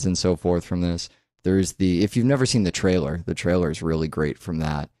scenes and so forth from this. There's if you've never seen the trailer is really great from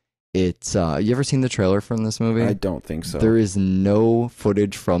that. It's you ever seen the trailer from this movie? I don't think so. There is no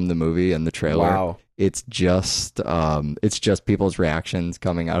footage from the movie in the trailer. Wow. It's just people's reactions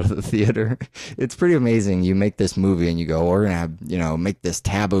coming out of the theater. It's pretty amazing. You make this movie and you go, we're gonna have, make this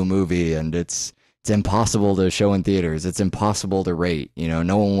taboo movie, and it's impossible to show in theaters. It's impossible to rate.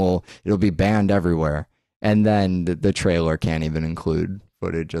 No one will. It'll be banned everywhere. And then the trailer can't even include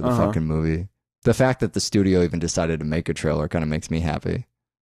footage of the fucking movie. The fact that the studio even decided to make a trailer kind of makes me happy.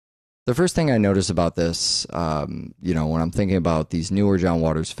 The first thing I notice about this, when I'm thinking about these newer John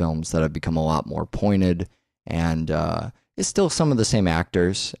Waters films that have become a lot more pointed, and it's still some of the same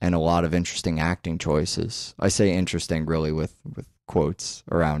actors and a lot of interesting acting choices. I say interesting really with quotes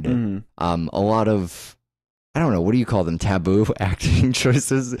around it. Mm-hmm. A lot of, I don't know, what do you call them? Taboo acting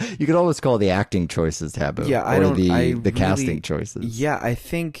choices? You could always call the acting choices taboo. Yeah, the casting choices. Yeah, I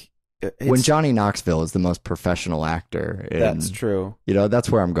think... When Johnny Knoxville is the most professional actor. That's true.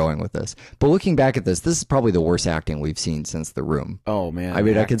 That's where I'm going with this. But looking back at this is probably the worst acting we've seen since The Room. Oh, man. I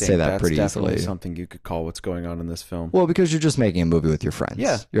mean, I could say that pretty That's definitely easily. something you could call what's going on in this film. Well, because you're just making a movie with your friends.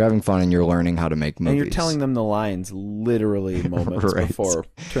 Yeah. You're having fun and you're learning how to make movies. And you're telling them the lines literally moments Right. before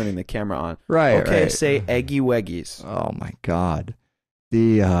turning the camera on. Right, Okay, right. say eggy weggies. Oh, my God.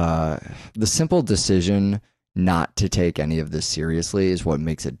 The simple decision not to take any of this seriously is what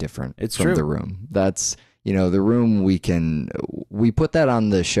makes it different from true. The Room. That's, The Room, we put that on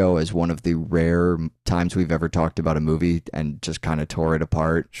the show as one of the rare times we've ever talked about a movie and just kind of tore it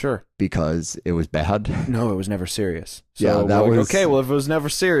apart. Sure. Because it was bad. No, it was never serious. So Yeah, that was... okay, well, if it was never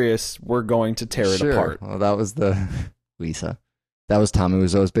serious, we're going to tear it apart. Well, that was Lisa. That was Tommy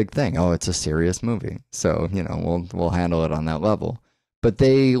Wiseau's big thing. Oh, it's a serious movie. So, we'll handle it on that level. But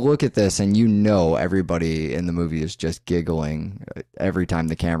they look at this and everybody in the movie is just giggling every time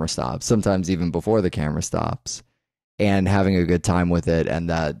the camera stops, sometimes even before the camera stops, and having a good time with it, and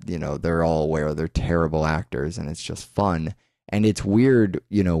that, they're all aware they're terrible actors and it's just fun. And it's weird,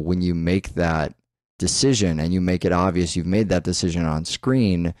 when you make that decision and you make it obvious you've made that decision on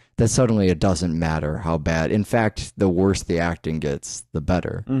screen, that suddenly it doesn't matter how bad. In fact, the worse the acting gets, the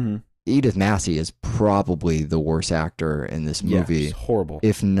better. Mm-hmm. Edith Massey is probably the worst actor in this movie. It's horrible.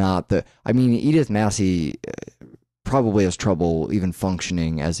 If not the, I mean, Edith Massey probably has trouble even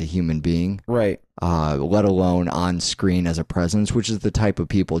functioning as a human being. Right. Let alone on screen as a presence, which is the type of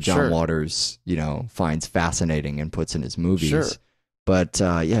people John Waters, finds fascinating and puts in his movies. Sure. But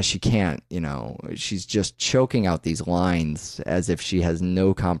yeah, she can't, she's just choking out these lines as if she has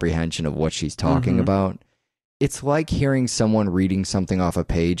no comprehension of what she's talking about. It's like hearing someone reading something off a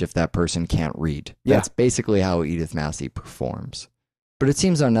page if that person can't read. Yeah. That's basically how Edith Massey performs. But it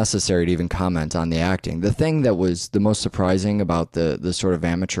seems unnecessary to even comment on the acting. The thing that was the most surprising about the sort of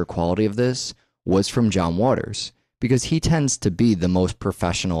amateur quality of this was from John Waters, because he tends to be the most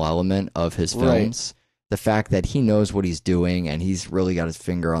professional element of his films. The fact that he knows what he's doing and he's really got his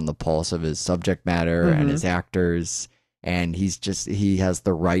finger on the pulse of his subject matter and his actors, and he has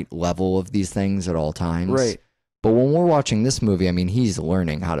the right level of these things at all times. Right. But when we're watching this movie, I mean, he's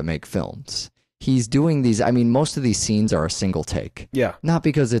learning how to make films. He's doing these, I mean, most of these scenes are a single take. Yeah. Not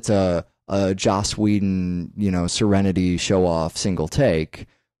because it's a Joss Whedon, Serenity show-off single take,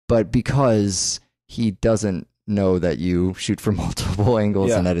 but because he doesn't know that you shoot from multiple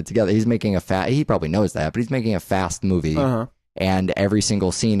angles and edit together. He's making he probably knows that, but he's making a fast movie, and every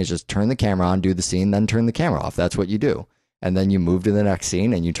single scene is just turn the camera on, do the scene, then turn the camera off. That's what you do. And then you move to the next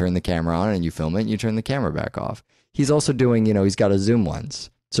scene and you turn the camera on and you film it and you turn the camera back off. He's also doing, he's got a zoom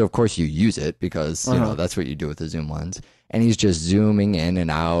lens. So of course you use it because, that's what you do with the zoom lens. And he's just zooming in and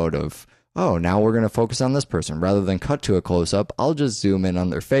out of, oh, now we're going to focus on this person. Rather than cut to a close-up, I'll just zoom in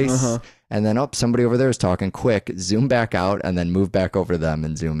on their face. And then, somebody over there is talking quick, zoom back out and then move back over to them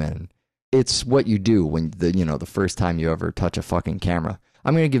and zoom in. It's what you do when the first time you ever touch a fucking camera.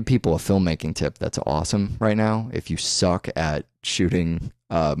 I'm going to give people a filmmaking tip that's awesome right now. If you suck at shooting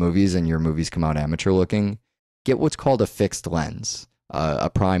movies and your movies come out amateur looking, get what's called a fixed lens, a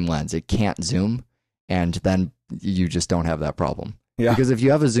prime lens. It can't zoom, and then you just don't have that problem. Yeah. Because if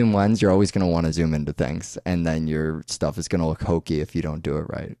you have a zoom lens, you're always going to want to zoom into things, and then your stuff is going to look hokey if you don't do it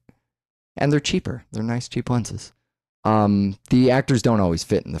right. And they're cheaper. They're nice, cheap lenses. The actors don't always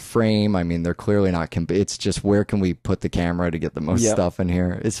fit in the frame. I mean, they're clearly not. It's just where can we put the camera to get the most stuff in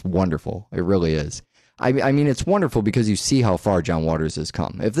here? It's wonderful. It really is. I mean, it's wonderful because you see how far John Waters has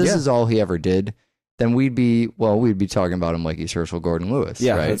come. If this is all he ever did, then we'd be talking about him like he's Herschel Gordon Lewis.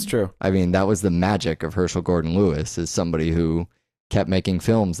 Yeah, right? That's true. I mean, that was the magic of Herschel Gordon Lewis, is somebody who kept making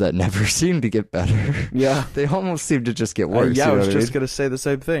films that never seemed to get better. Yeah. They almost seemed to just get worse. I was just going to say the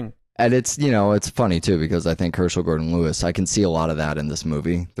same thing. And it's, it's funny too, because I think Herschel Gordon Lewis, I can see a lot of that in this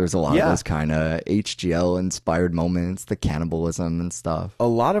movie. There's a lot of those kind of HGL inspired moments, the cannibalism and stuff. A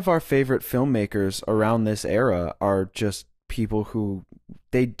lot of our favorite filmmakers around this era are just people who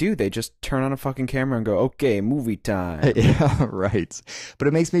they just turn on a fucking camera and go, okay, movie time. Yeah, right. But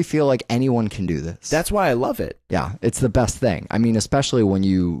it makes me feel like anyone can do this. That's why I love it. Yeah, it's the best thing. I mean, especially when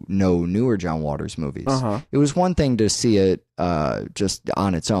you know newer John Waters movies. It was one thing to see it just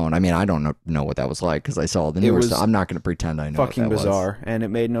on its own. I mean, I don't know what that was like because I saw the newer stuff. I'm not going to pretend I know fucking what that bizarre, was. And it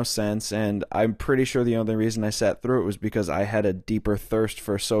made no sense. And I'm pretty sure the only reason I sat through it was because I had a deeper thirst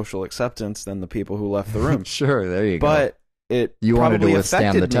for social acceptance than the people who left the room. Sure, there you go. But you wanted to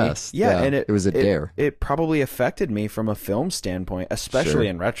withstand the me. test. Yeah, and it was a dare. It probably affected me from a film standpoint, especially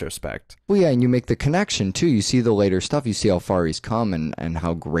in retrospect. Well, yeah, and you make the connection, too. You see the later stuff. You see how far he's come and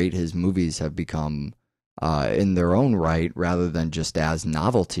how great his movies have become in their own right, rather than just as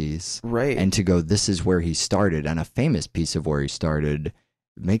novelties. Right. And to go, this is where he started, and a famous piece of where he started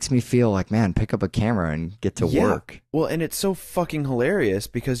makes me feel like, man, pick up a camera and get to work. Well, and it's so fucking hilarious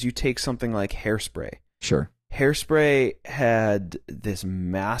because you take something like Hairspray. Sure. Hairspray had this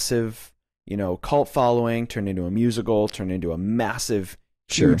massive, cult following, turned into a musical, turned into a massive,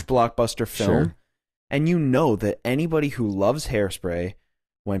 huge blockbuster film. Sure. And you know that anybody who loves Hairspray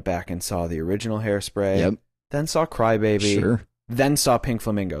went back and saw the original Hairspray, then saw Crybaby, then saw Pink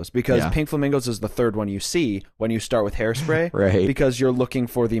Flamingos, because Pink Flamingos is the third one you see when you start with Hairspray, right? Because you're looking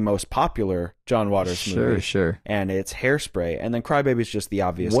for the most popular John Waters movie. Sure. And it's Hairspray, and then Crybaby is just the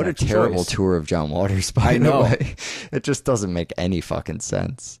obvious What a terrible choice. Tour of John Waters, by the way. It just doesn't make any fucking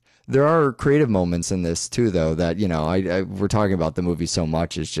sense. There are creative moments in this, too, though, that, we're talking about the movie so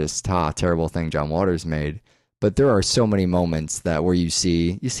much, it's just, terrible thing John Waters made. But there are so many moments that where you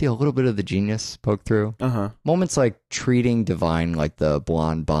see a little bit of the genius poke through. Moments like treating Divine like the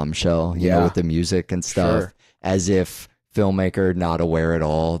blonde bombshell, you know, with the music and stuff, as if filmmaker not aware at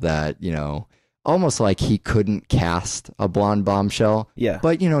all that, almost like he couldn't cast a blonde bombshell. Yeah.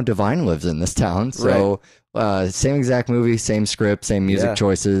 But, Divine lives in this town. So same exact movie, same script, same music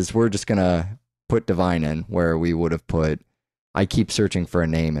choices. We're just going to put Divine in where we would have put I keep searching for a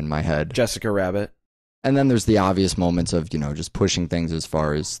name in my head. Jessica Rabbit. And then there's the obvious moments of, just pushing things as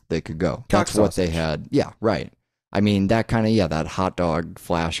far as they could go. That's what they had. Yeah, right. I mean, that kind of, that hot dog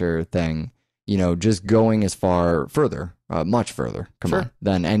flasher thing, just going as far further, much further, on,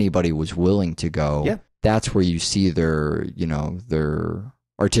 than anybody was willing to go. Yeah. That's where you see their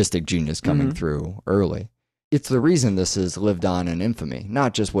artistic genius coming through early. It's the reason this has lived on in infamy,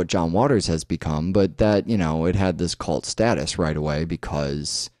 not just what John Waters has become, but that, it had this cult status right away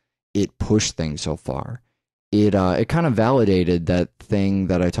because it pushed things so far. It kind of validated that thing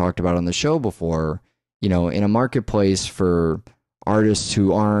that I talked about on the show before, in a marketplace for artists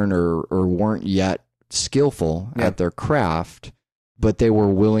who aren't or weren't yet skillful at their craft, but they were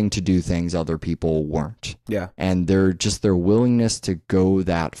willing to do things other people weren't. Yeah. And their willingness to go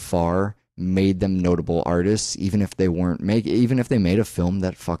that far made them notable artists, even if they made a film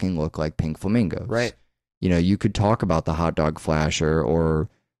that fucking looked like Pink Flamingos. Right. You could talk about the hot dog flasher or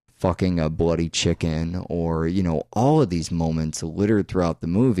fucking a bloody chicken or, all of these moments littered throughout the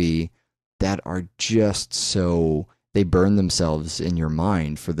movie that are just so, they burn themselves in your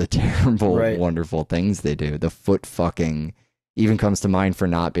mind for the terrible, wonderful things they do. The foot fucking even comes to mind for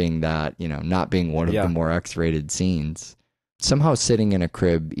not being that, not being one of the more X-rated scenes. Somehow sitting in a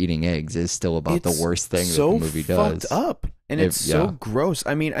crib eating eggs is still about the worst thing that the movie does. It's so fucked up. And it's so gross.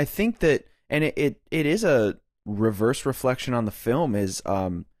 I mean, I think that, and it is a reverse reflection on the film, is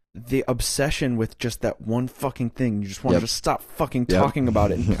the obsession with just that one fucking thing. You just want to just stop fucking talking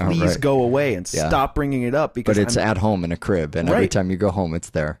about it and please go away and stop bringing it up. Because but it's at home in a crib, and every time you go home,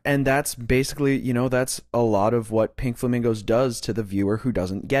 it's there. And that's basically, that's a lot of what Pink Flamingos does to the viewer who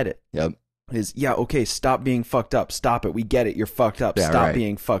doesn't get it. Yep. Is, okay, stop being fucked up. Stop it. We get it. You're fucked up. Stop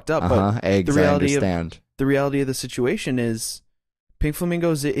being fucked up. But eggs, the I understand. The reality of the situation is Pink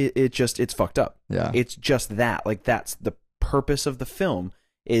Flamingos, it's fucked up. Yeah. It's just that. Like, that's the purpose of the film.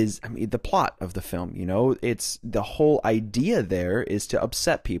 The plot of the film, it's the whole idea there is to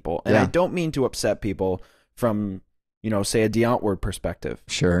upset people. And I don't mean to upset people from, say a D'Antwoord perspective.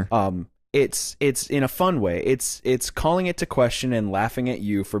 Sure. It's in a fun way. It's calling it to question and laughing at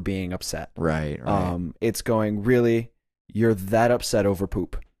you for being upset. Right. It's going, really, you're that upset over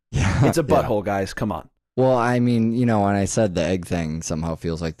poop. Yeah. It's a butthole, guys. Come on. Well, I mean, when I said the egg thing somehow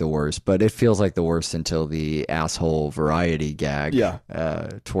feels like the worst, but it feels like the worst until the asshole variety gag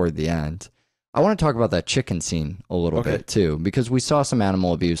toward the end. I want to talk about that chicken scene a little bit, too, because we saw some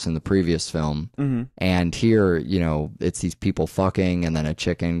animal abuse in the previous film, and here, it's these people fucking, and then a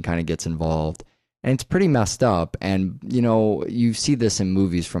chicken kind of gets involved, and it's pretty messed up, and, you see this in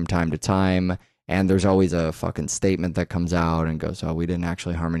movies from time to time, and there's always a fucking statement that comes out and goes, oh, we didn't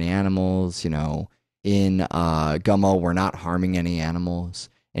actually harm any animals, In Gummo, we're not harming any animals.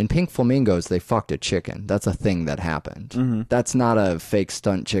 In Pink Flamingos, they fucked a chicken. That's a thing that happened. That's not a fake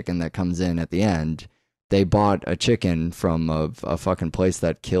stunt chicken that comes in at the end. They bought a chicken from a fucking place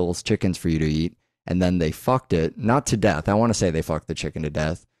that kills chickens for you to eat, and then they fucked it, not to death. I want to say they fucked the chicken to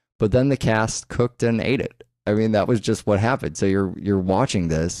death, but then the cast cooked and ate it. I mean, that was just what happened. So you're watching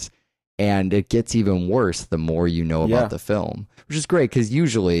this, and it gets even worse the more you know about the film, which is great because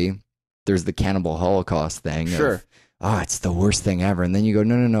usually there's the cannibal holocaust thing. Sure. It's the worst thing ever. And then you go,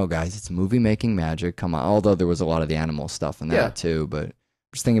 no, guys, it's movie making magic. Come on. Although there was a lot of the animal stuff in that too, but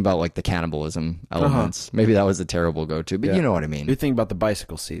just thinking about like the cannibalism elements. Maybe that was a terrible go-to, but you know what I mean. You're thinking about the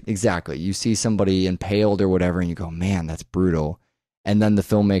bicycle seat. Exactly. You see somebody impaled or whatever, and you go, man, that's brutal. And then the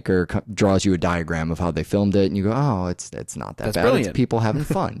filmmaker draws you a diagram of how they filmed it, and you go, oh, it's not that bad. Brilliant. It's people having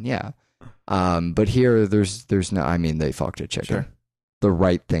fun. Yeah. But here, there's no. I mean, they fucked a chicken. Sure. The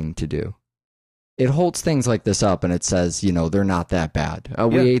right thing to do. It holds things like this up, and it says, they're not that bad.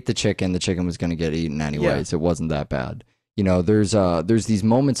 We ate the chicken. The chicken was going to get eaten anyways. It wasn't that bad. There's these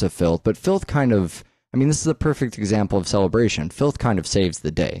moments of filth, but filth kind of, this is a perfect example of celebration. Filth kind of saves the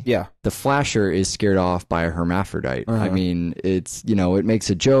day. Yeah. The flasher is scared off by a hermaphrodite. It's, it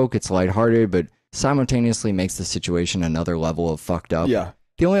makes a joke. It's lighthearted, but simultaneously makes the situation another level of fucked up. Yeah.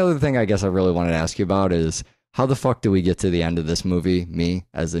 The only other thing I guess I really wanted to ask you about is, how the fuck do we get to the end of this movie, me,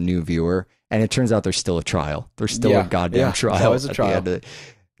 as a new viewer? And it turns out there's still a trial. There's still a goddamn trial. There's always a trial.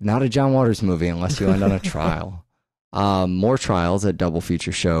 Not a John Waters movie unless you end on a trial. More trials at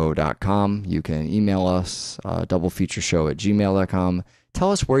doublefeatureshow.com. You can email us, doublefeatureshow@gmail.com.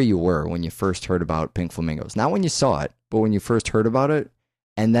 Tell us where you were when you first heard about Pink Flamingos. Not when you saw it, but when you first heard about it.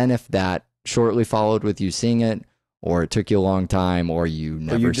 And then if that shortly followed with you seeing it, or it took you a long time, or you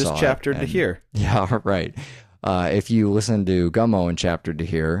never saw it. Or you just chaptered to here. Yeah, right. If you listen to Gummo and chaptered to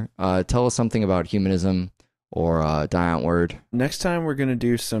here, tell us something about humanism or Die Antwoord. Next time we're gonna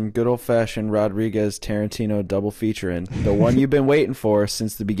do some good old fashioned Rodriguez Tarantino double featuring. The one you've been waiting for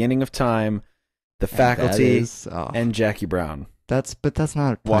since the beginning of time. The Faculty and Jackie Brown. That's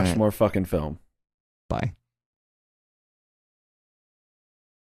not Watch more fucking film. Bye.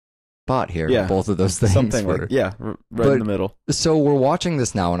 Spot here. Yeah. Both of those things. Something were, like, yeah, right in the middle. So we're watching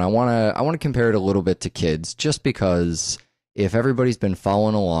this now, and I wanna compare it a little bit to kids, just because if everybody's been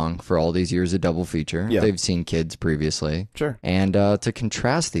following along for all these years of double feature, they've seen Kids previously. Sure. And to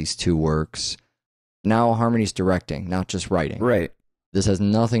contrast these two works, now Harmony's directing, not just writing. Right. This has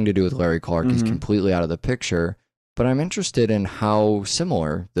nothing to do with Larry Clark. He's completely out of the picture. But I'm interested in how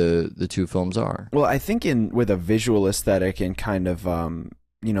similar the two films are. Well, I think with a visual aesthetic and kind of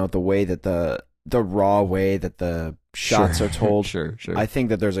the way that the raw way that the shots are told. Sure. I think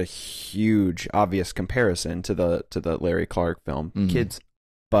that there's a huge obvious comparison to the Larry Clark film Kids.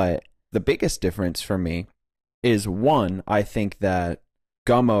 But the biggest difference for me is, one, I think that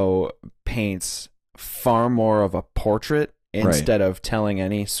Gummo paints far more of a portrait instead of telling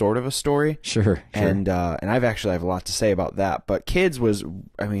any sort of a story. Sure. And I have a lot to say about that. But Kids was,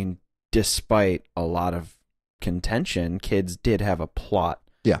 I mean, despite a lot of contention, Kids did have a plot.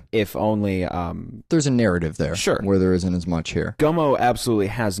 Yeah. If only there's a narrative there. Sure. Where there isn't as much here. Gummo absolutely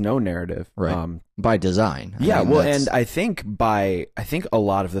has no narrative. Right. By design. I mean, and I think a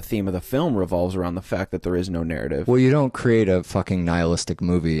lot of the theme of the film revolves around the fact that there is no narrative. Well, you don't create a fucking nihilistic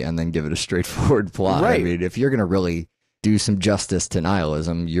movie and then give it a straightforward plot. Right. I mean, if you're going to really do some justice to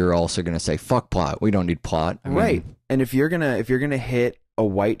nihilism, you're also going to say, fuck plot. We don't need plot. I mean, right. And if you're going to hit a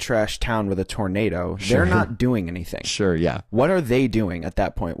white trash town with a tornado, they're not doing anything. Sure, yeah. What are they doing at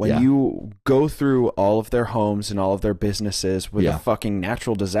that point? When you go through all of their homes and all of their businesses with a fucking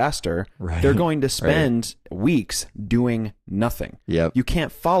natural disaster, they're going to spend weeks doing nothing. Yep. You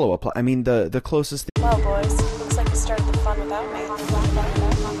can't follow a plot. I mean, the closest Well, boys, looks like you started the fun without me.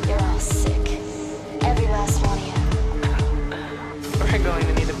 You're all sick. Every last one of you. We're going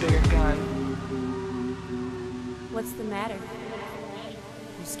to need a bigger gun. What's the matter?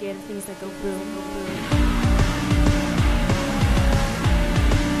 You scared of things that go boom, boom?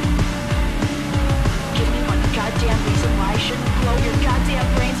 Give me one goddamn reason why I shouldn't blow your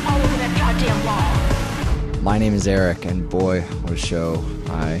goddamn brains all over that goddamn wall. My name is Eric, and boy, what a show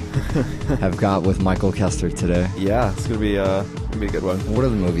I have got with Michael Kester today. Yeah, it's gonna be a good one. What are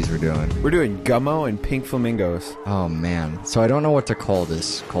the movies we're doing? We're doing Gummo and Pink Flamingos. Oh man, so I don't know what to call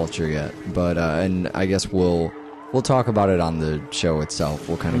this culture yet, but and I guess we'll talk about it on the show itself.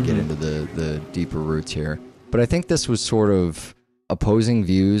 We'll kind of get into the deeper roots here. But I think this was sort of opposing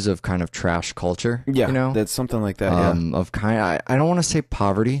views of kind of trash culture. Yeah, you know? That's something like that. Of kind of, I don't want to say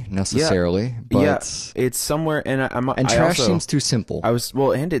poverty necessarily, but it's somewhere, and trash seems too simple.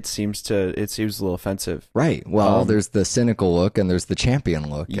 And it seems a little offensive. Right. Well, there's the cynical look and there's the champion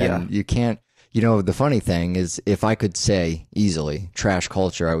look. Yeah. And you can't. You know, the funny thing is, if I could say easily trash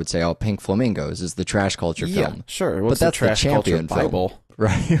culture, I would say, oh, Pink Flamingos is the trash culture film. Sure. But that's the champion Bible. film.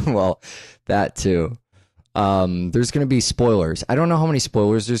 Right. Well, that too. There's going to be spoilers. I don't know how many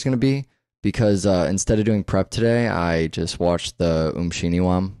spoilers there's going to be because instead of doing prep today, I just watched the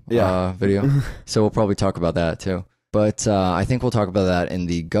Shiniwam video. So we'll probably talk about that too. But I think we'll talk about that in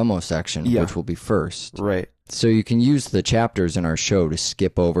the Gummo section, which will be first. Right. So you can use the chapters in our show to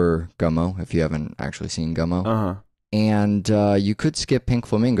skip over Gummo if you haven't actually seen Gummo. Uh-huh. And you could skip Pink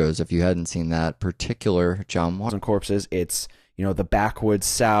Flamingos if you hadn't seen that particular John Waters. And Corpses, it's, the backwoods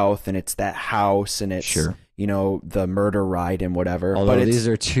South, and it's that house, and it's, the murder ride and whatever. Although these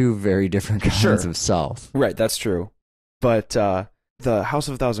are two very different kinds of South. Right, that's true. But the House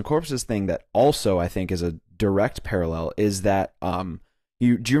of a Thousand Corpses thing that also I think is a direct parallel is that do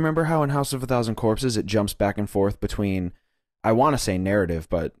you remember how in House of a Thousand Corpses it jumps back and forth between, I want to say narrative,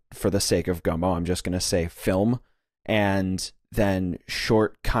 but for the sake of Gummo, I'm just going to say film, and then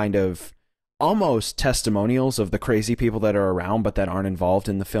short kind of almost testimonials of the crazy people that are around but that aren't involved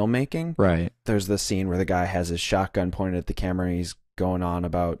in the filmmaking. Right. There's the scene where the guy has his shotgun pointed at the camera and he's going on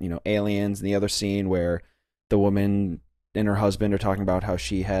about, aliens, and the other scene where the woman and her husband are talking about how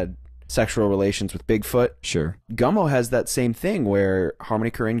she had sexual relations with Bigfoot. Sure. Gummo has that same thing where Harmony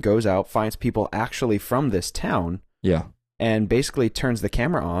Korine goes out, finds people actually from this town. Yeah. And basically turns the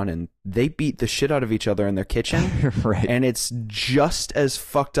camera on, and they beat the shit out of each other in their kitchen. Right. And it's just as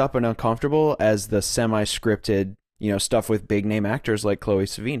fucked up and uncomfortable as the semi-scripted, stuff with big name actors like Chloe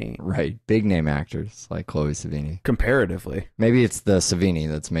Sevigny. Right. Big name actors like Chloe Sevigny. Comparatively. Maybe it's the Sevigny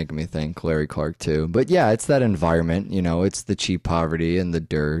that's making me think Larry Clark too. But yeah, it's that environment, it's the cheap poverty and the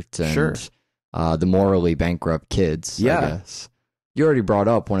dirt and the morally bankrupt kids, I guess. you already brought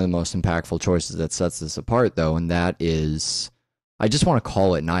up one of the most impactful choices that sets this apart, though, and that is, I just want to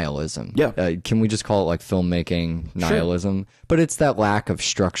call it nihilism. Yeah. Can we just call it like filmmaking nihilism? Sure. But it's that lack of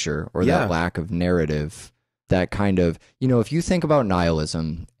structure or that lack of narrative, that kind of, if you think about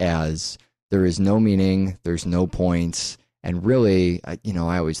nihilism as there is no meaning, there's no points, and really, I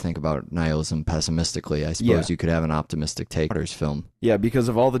always think about nihilism pessimistically. I suppose you could have an optimistic take on Waters film. Yeah, because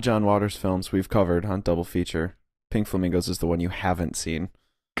of all the John Waters films we've covered on Double Feature, Pink Flamingos is the one you haven't seen.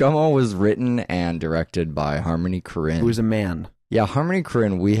 Gummo was written and directed by Harmony Korine. Who is a man. Yeah, Harmony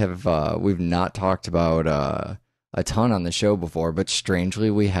Korine, we've not talked about a ton on the show before, but strangely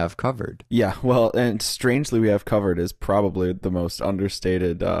we have covered. Yeah, well, and strangely we have covered is probably the most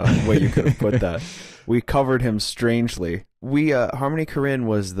understated way you could have put that. We covered him strangely. Harmony Korine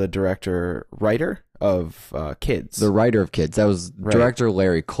was the writer of Kids. The writer of Kids. That was director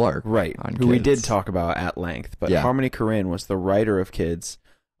Larry Clark. Right, on who we Kids. did talk about at length. But Harmony Korine was the writer of Kids.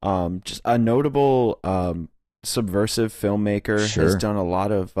 Just a notable subversive filmmaker. Sure. Has done a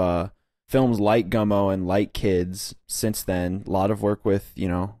lot of films like Gummo and like Kids since then. A lot of work with,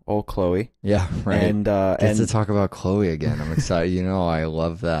 old Chloe. Yeah, right. And to talk about Chloe again. I'm excited. I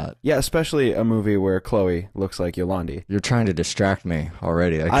love that. Yeah, especially a movie where Chloe looks like Yolandi. You're trying to distract me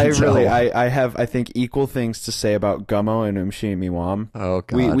already. I have, I think, equal things to say about Gummo and Miwam. Oh,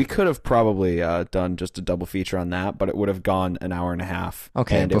 God. We could have probably done just a double feature on that, but it would have gone an hour and a half.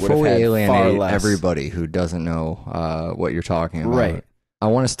 Okay, and before we alienate far less. everybody who doesn't know what you're talking about. Right. I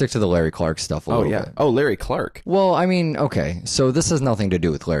want to stick to the Larry Clark stuff a little bit. Oh, Larry Clark. Well, I mean, okay, so this has nothing to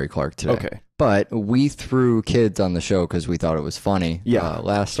do with Larry Clark today. Okay. But we threw Kids on the show because we thought it was funny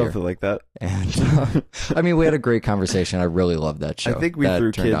last year. Something like that. And I mean, we had a great conversation. I really loved that show. I think we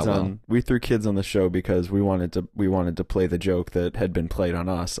threw Kids on the show because we wanted to play the joke that had been played on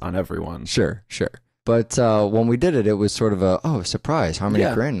us, on everyone. Sure. But when we did it, it was sort of a surprise. Harmony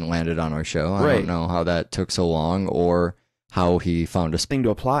Korine landed on our show. I don't know how that took so long or how he found a thing to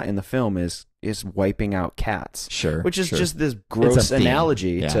a plot in the film is wiping out cats. Sure. Which is just this gross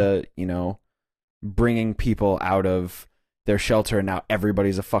analogy to, bringing people out of their shelter and now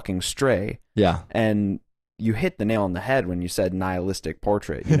everybody's a fucking stray. Yeah. And you hit the nail on the head when you said nihilistic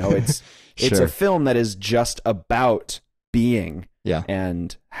portrait. It's a film that is just about being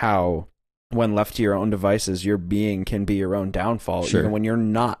and how when left to your own devices, your being can be your own downfall, even when you're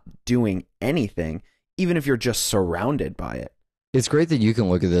not doing anything. Even if you're just surrounded by it. It's great that you can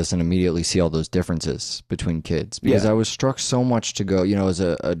look at this and immediately see all those differences between kids. Because I was struck so much to go, as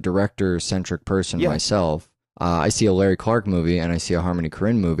a director-centric person myself, I see a Larry Clark movie and I see a Harmony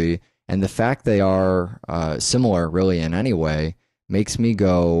Korine movie, and the fact they are similar really in any way makes me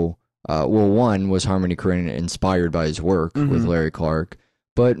go, one, was Harmony Korine inspired by his work with Larry Clark?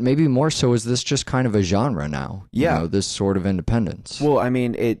 But maybe more so, is this just kind of a genre now? Yeah. This sort of independence. Well, I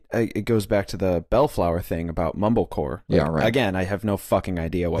mean, it goes back to the Bellflower thing about mumblecore. Yeah, right. Again, I have no fucking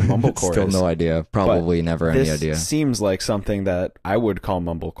idea what mumblecore is. Still no idea. Probably never any idea. This seems like something that I would call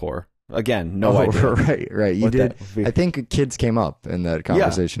mumblecore. Again, no idea. Right. You did. I think Kids came up in that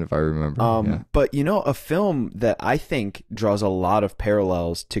conversation, if I remember. But, a film that I think draws a lot of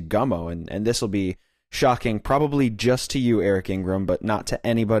parallels to Gummo, and this will be shocking, probably just to you, Eric Ingram, but not to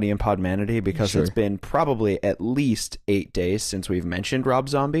anybody in Podmanity, because it's been probably at least 8 days since we've mentioned Rob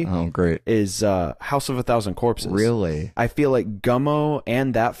Zombie. Oh, great. Is House of a Thousand Corpses. Really? I feel like Gummo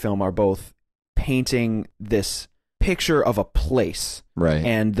and that film are both painting this picture of a place. Right.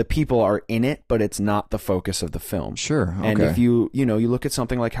 And the people are in it, but it's not the focus of the film. Sure. Okay. And if you look at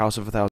something like House of a Thousand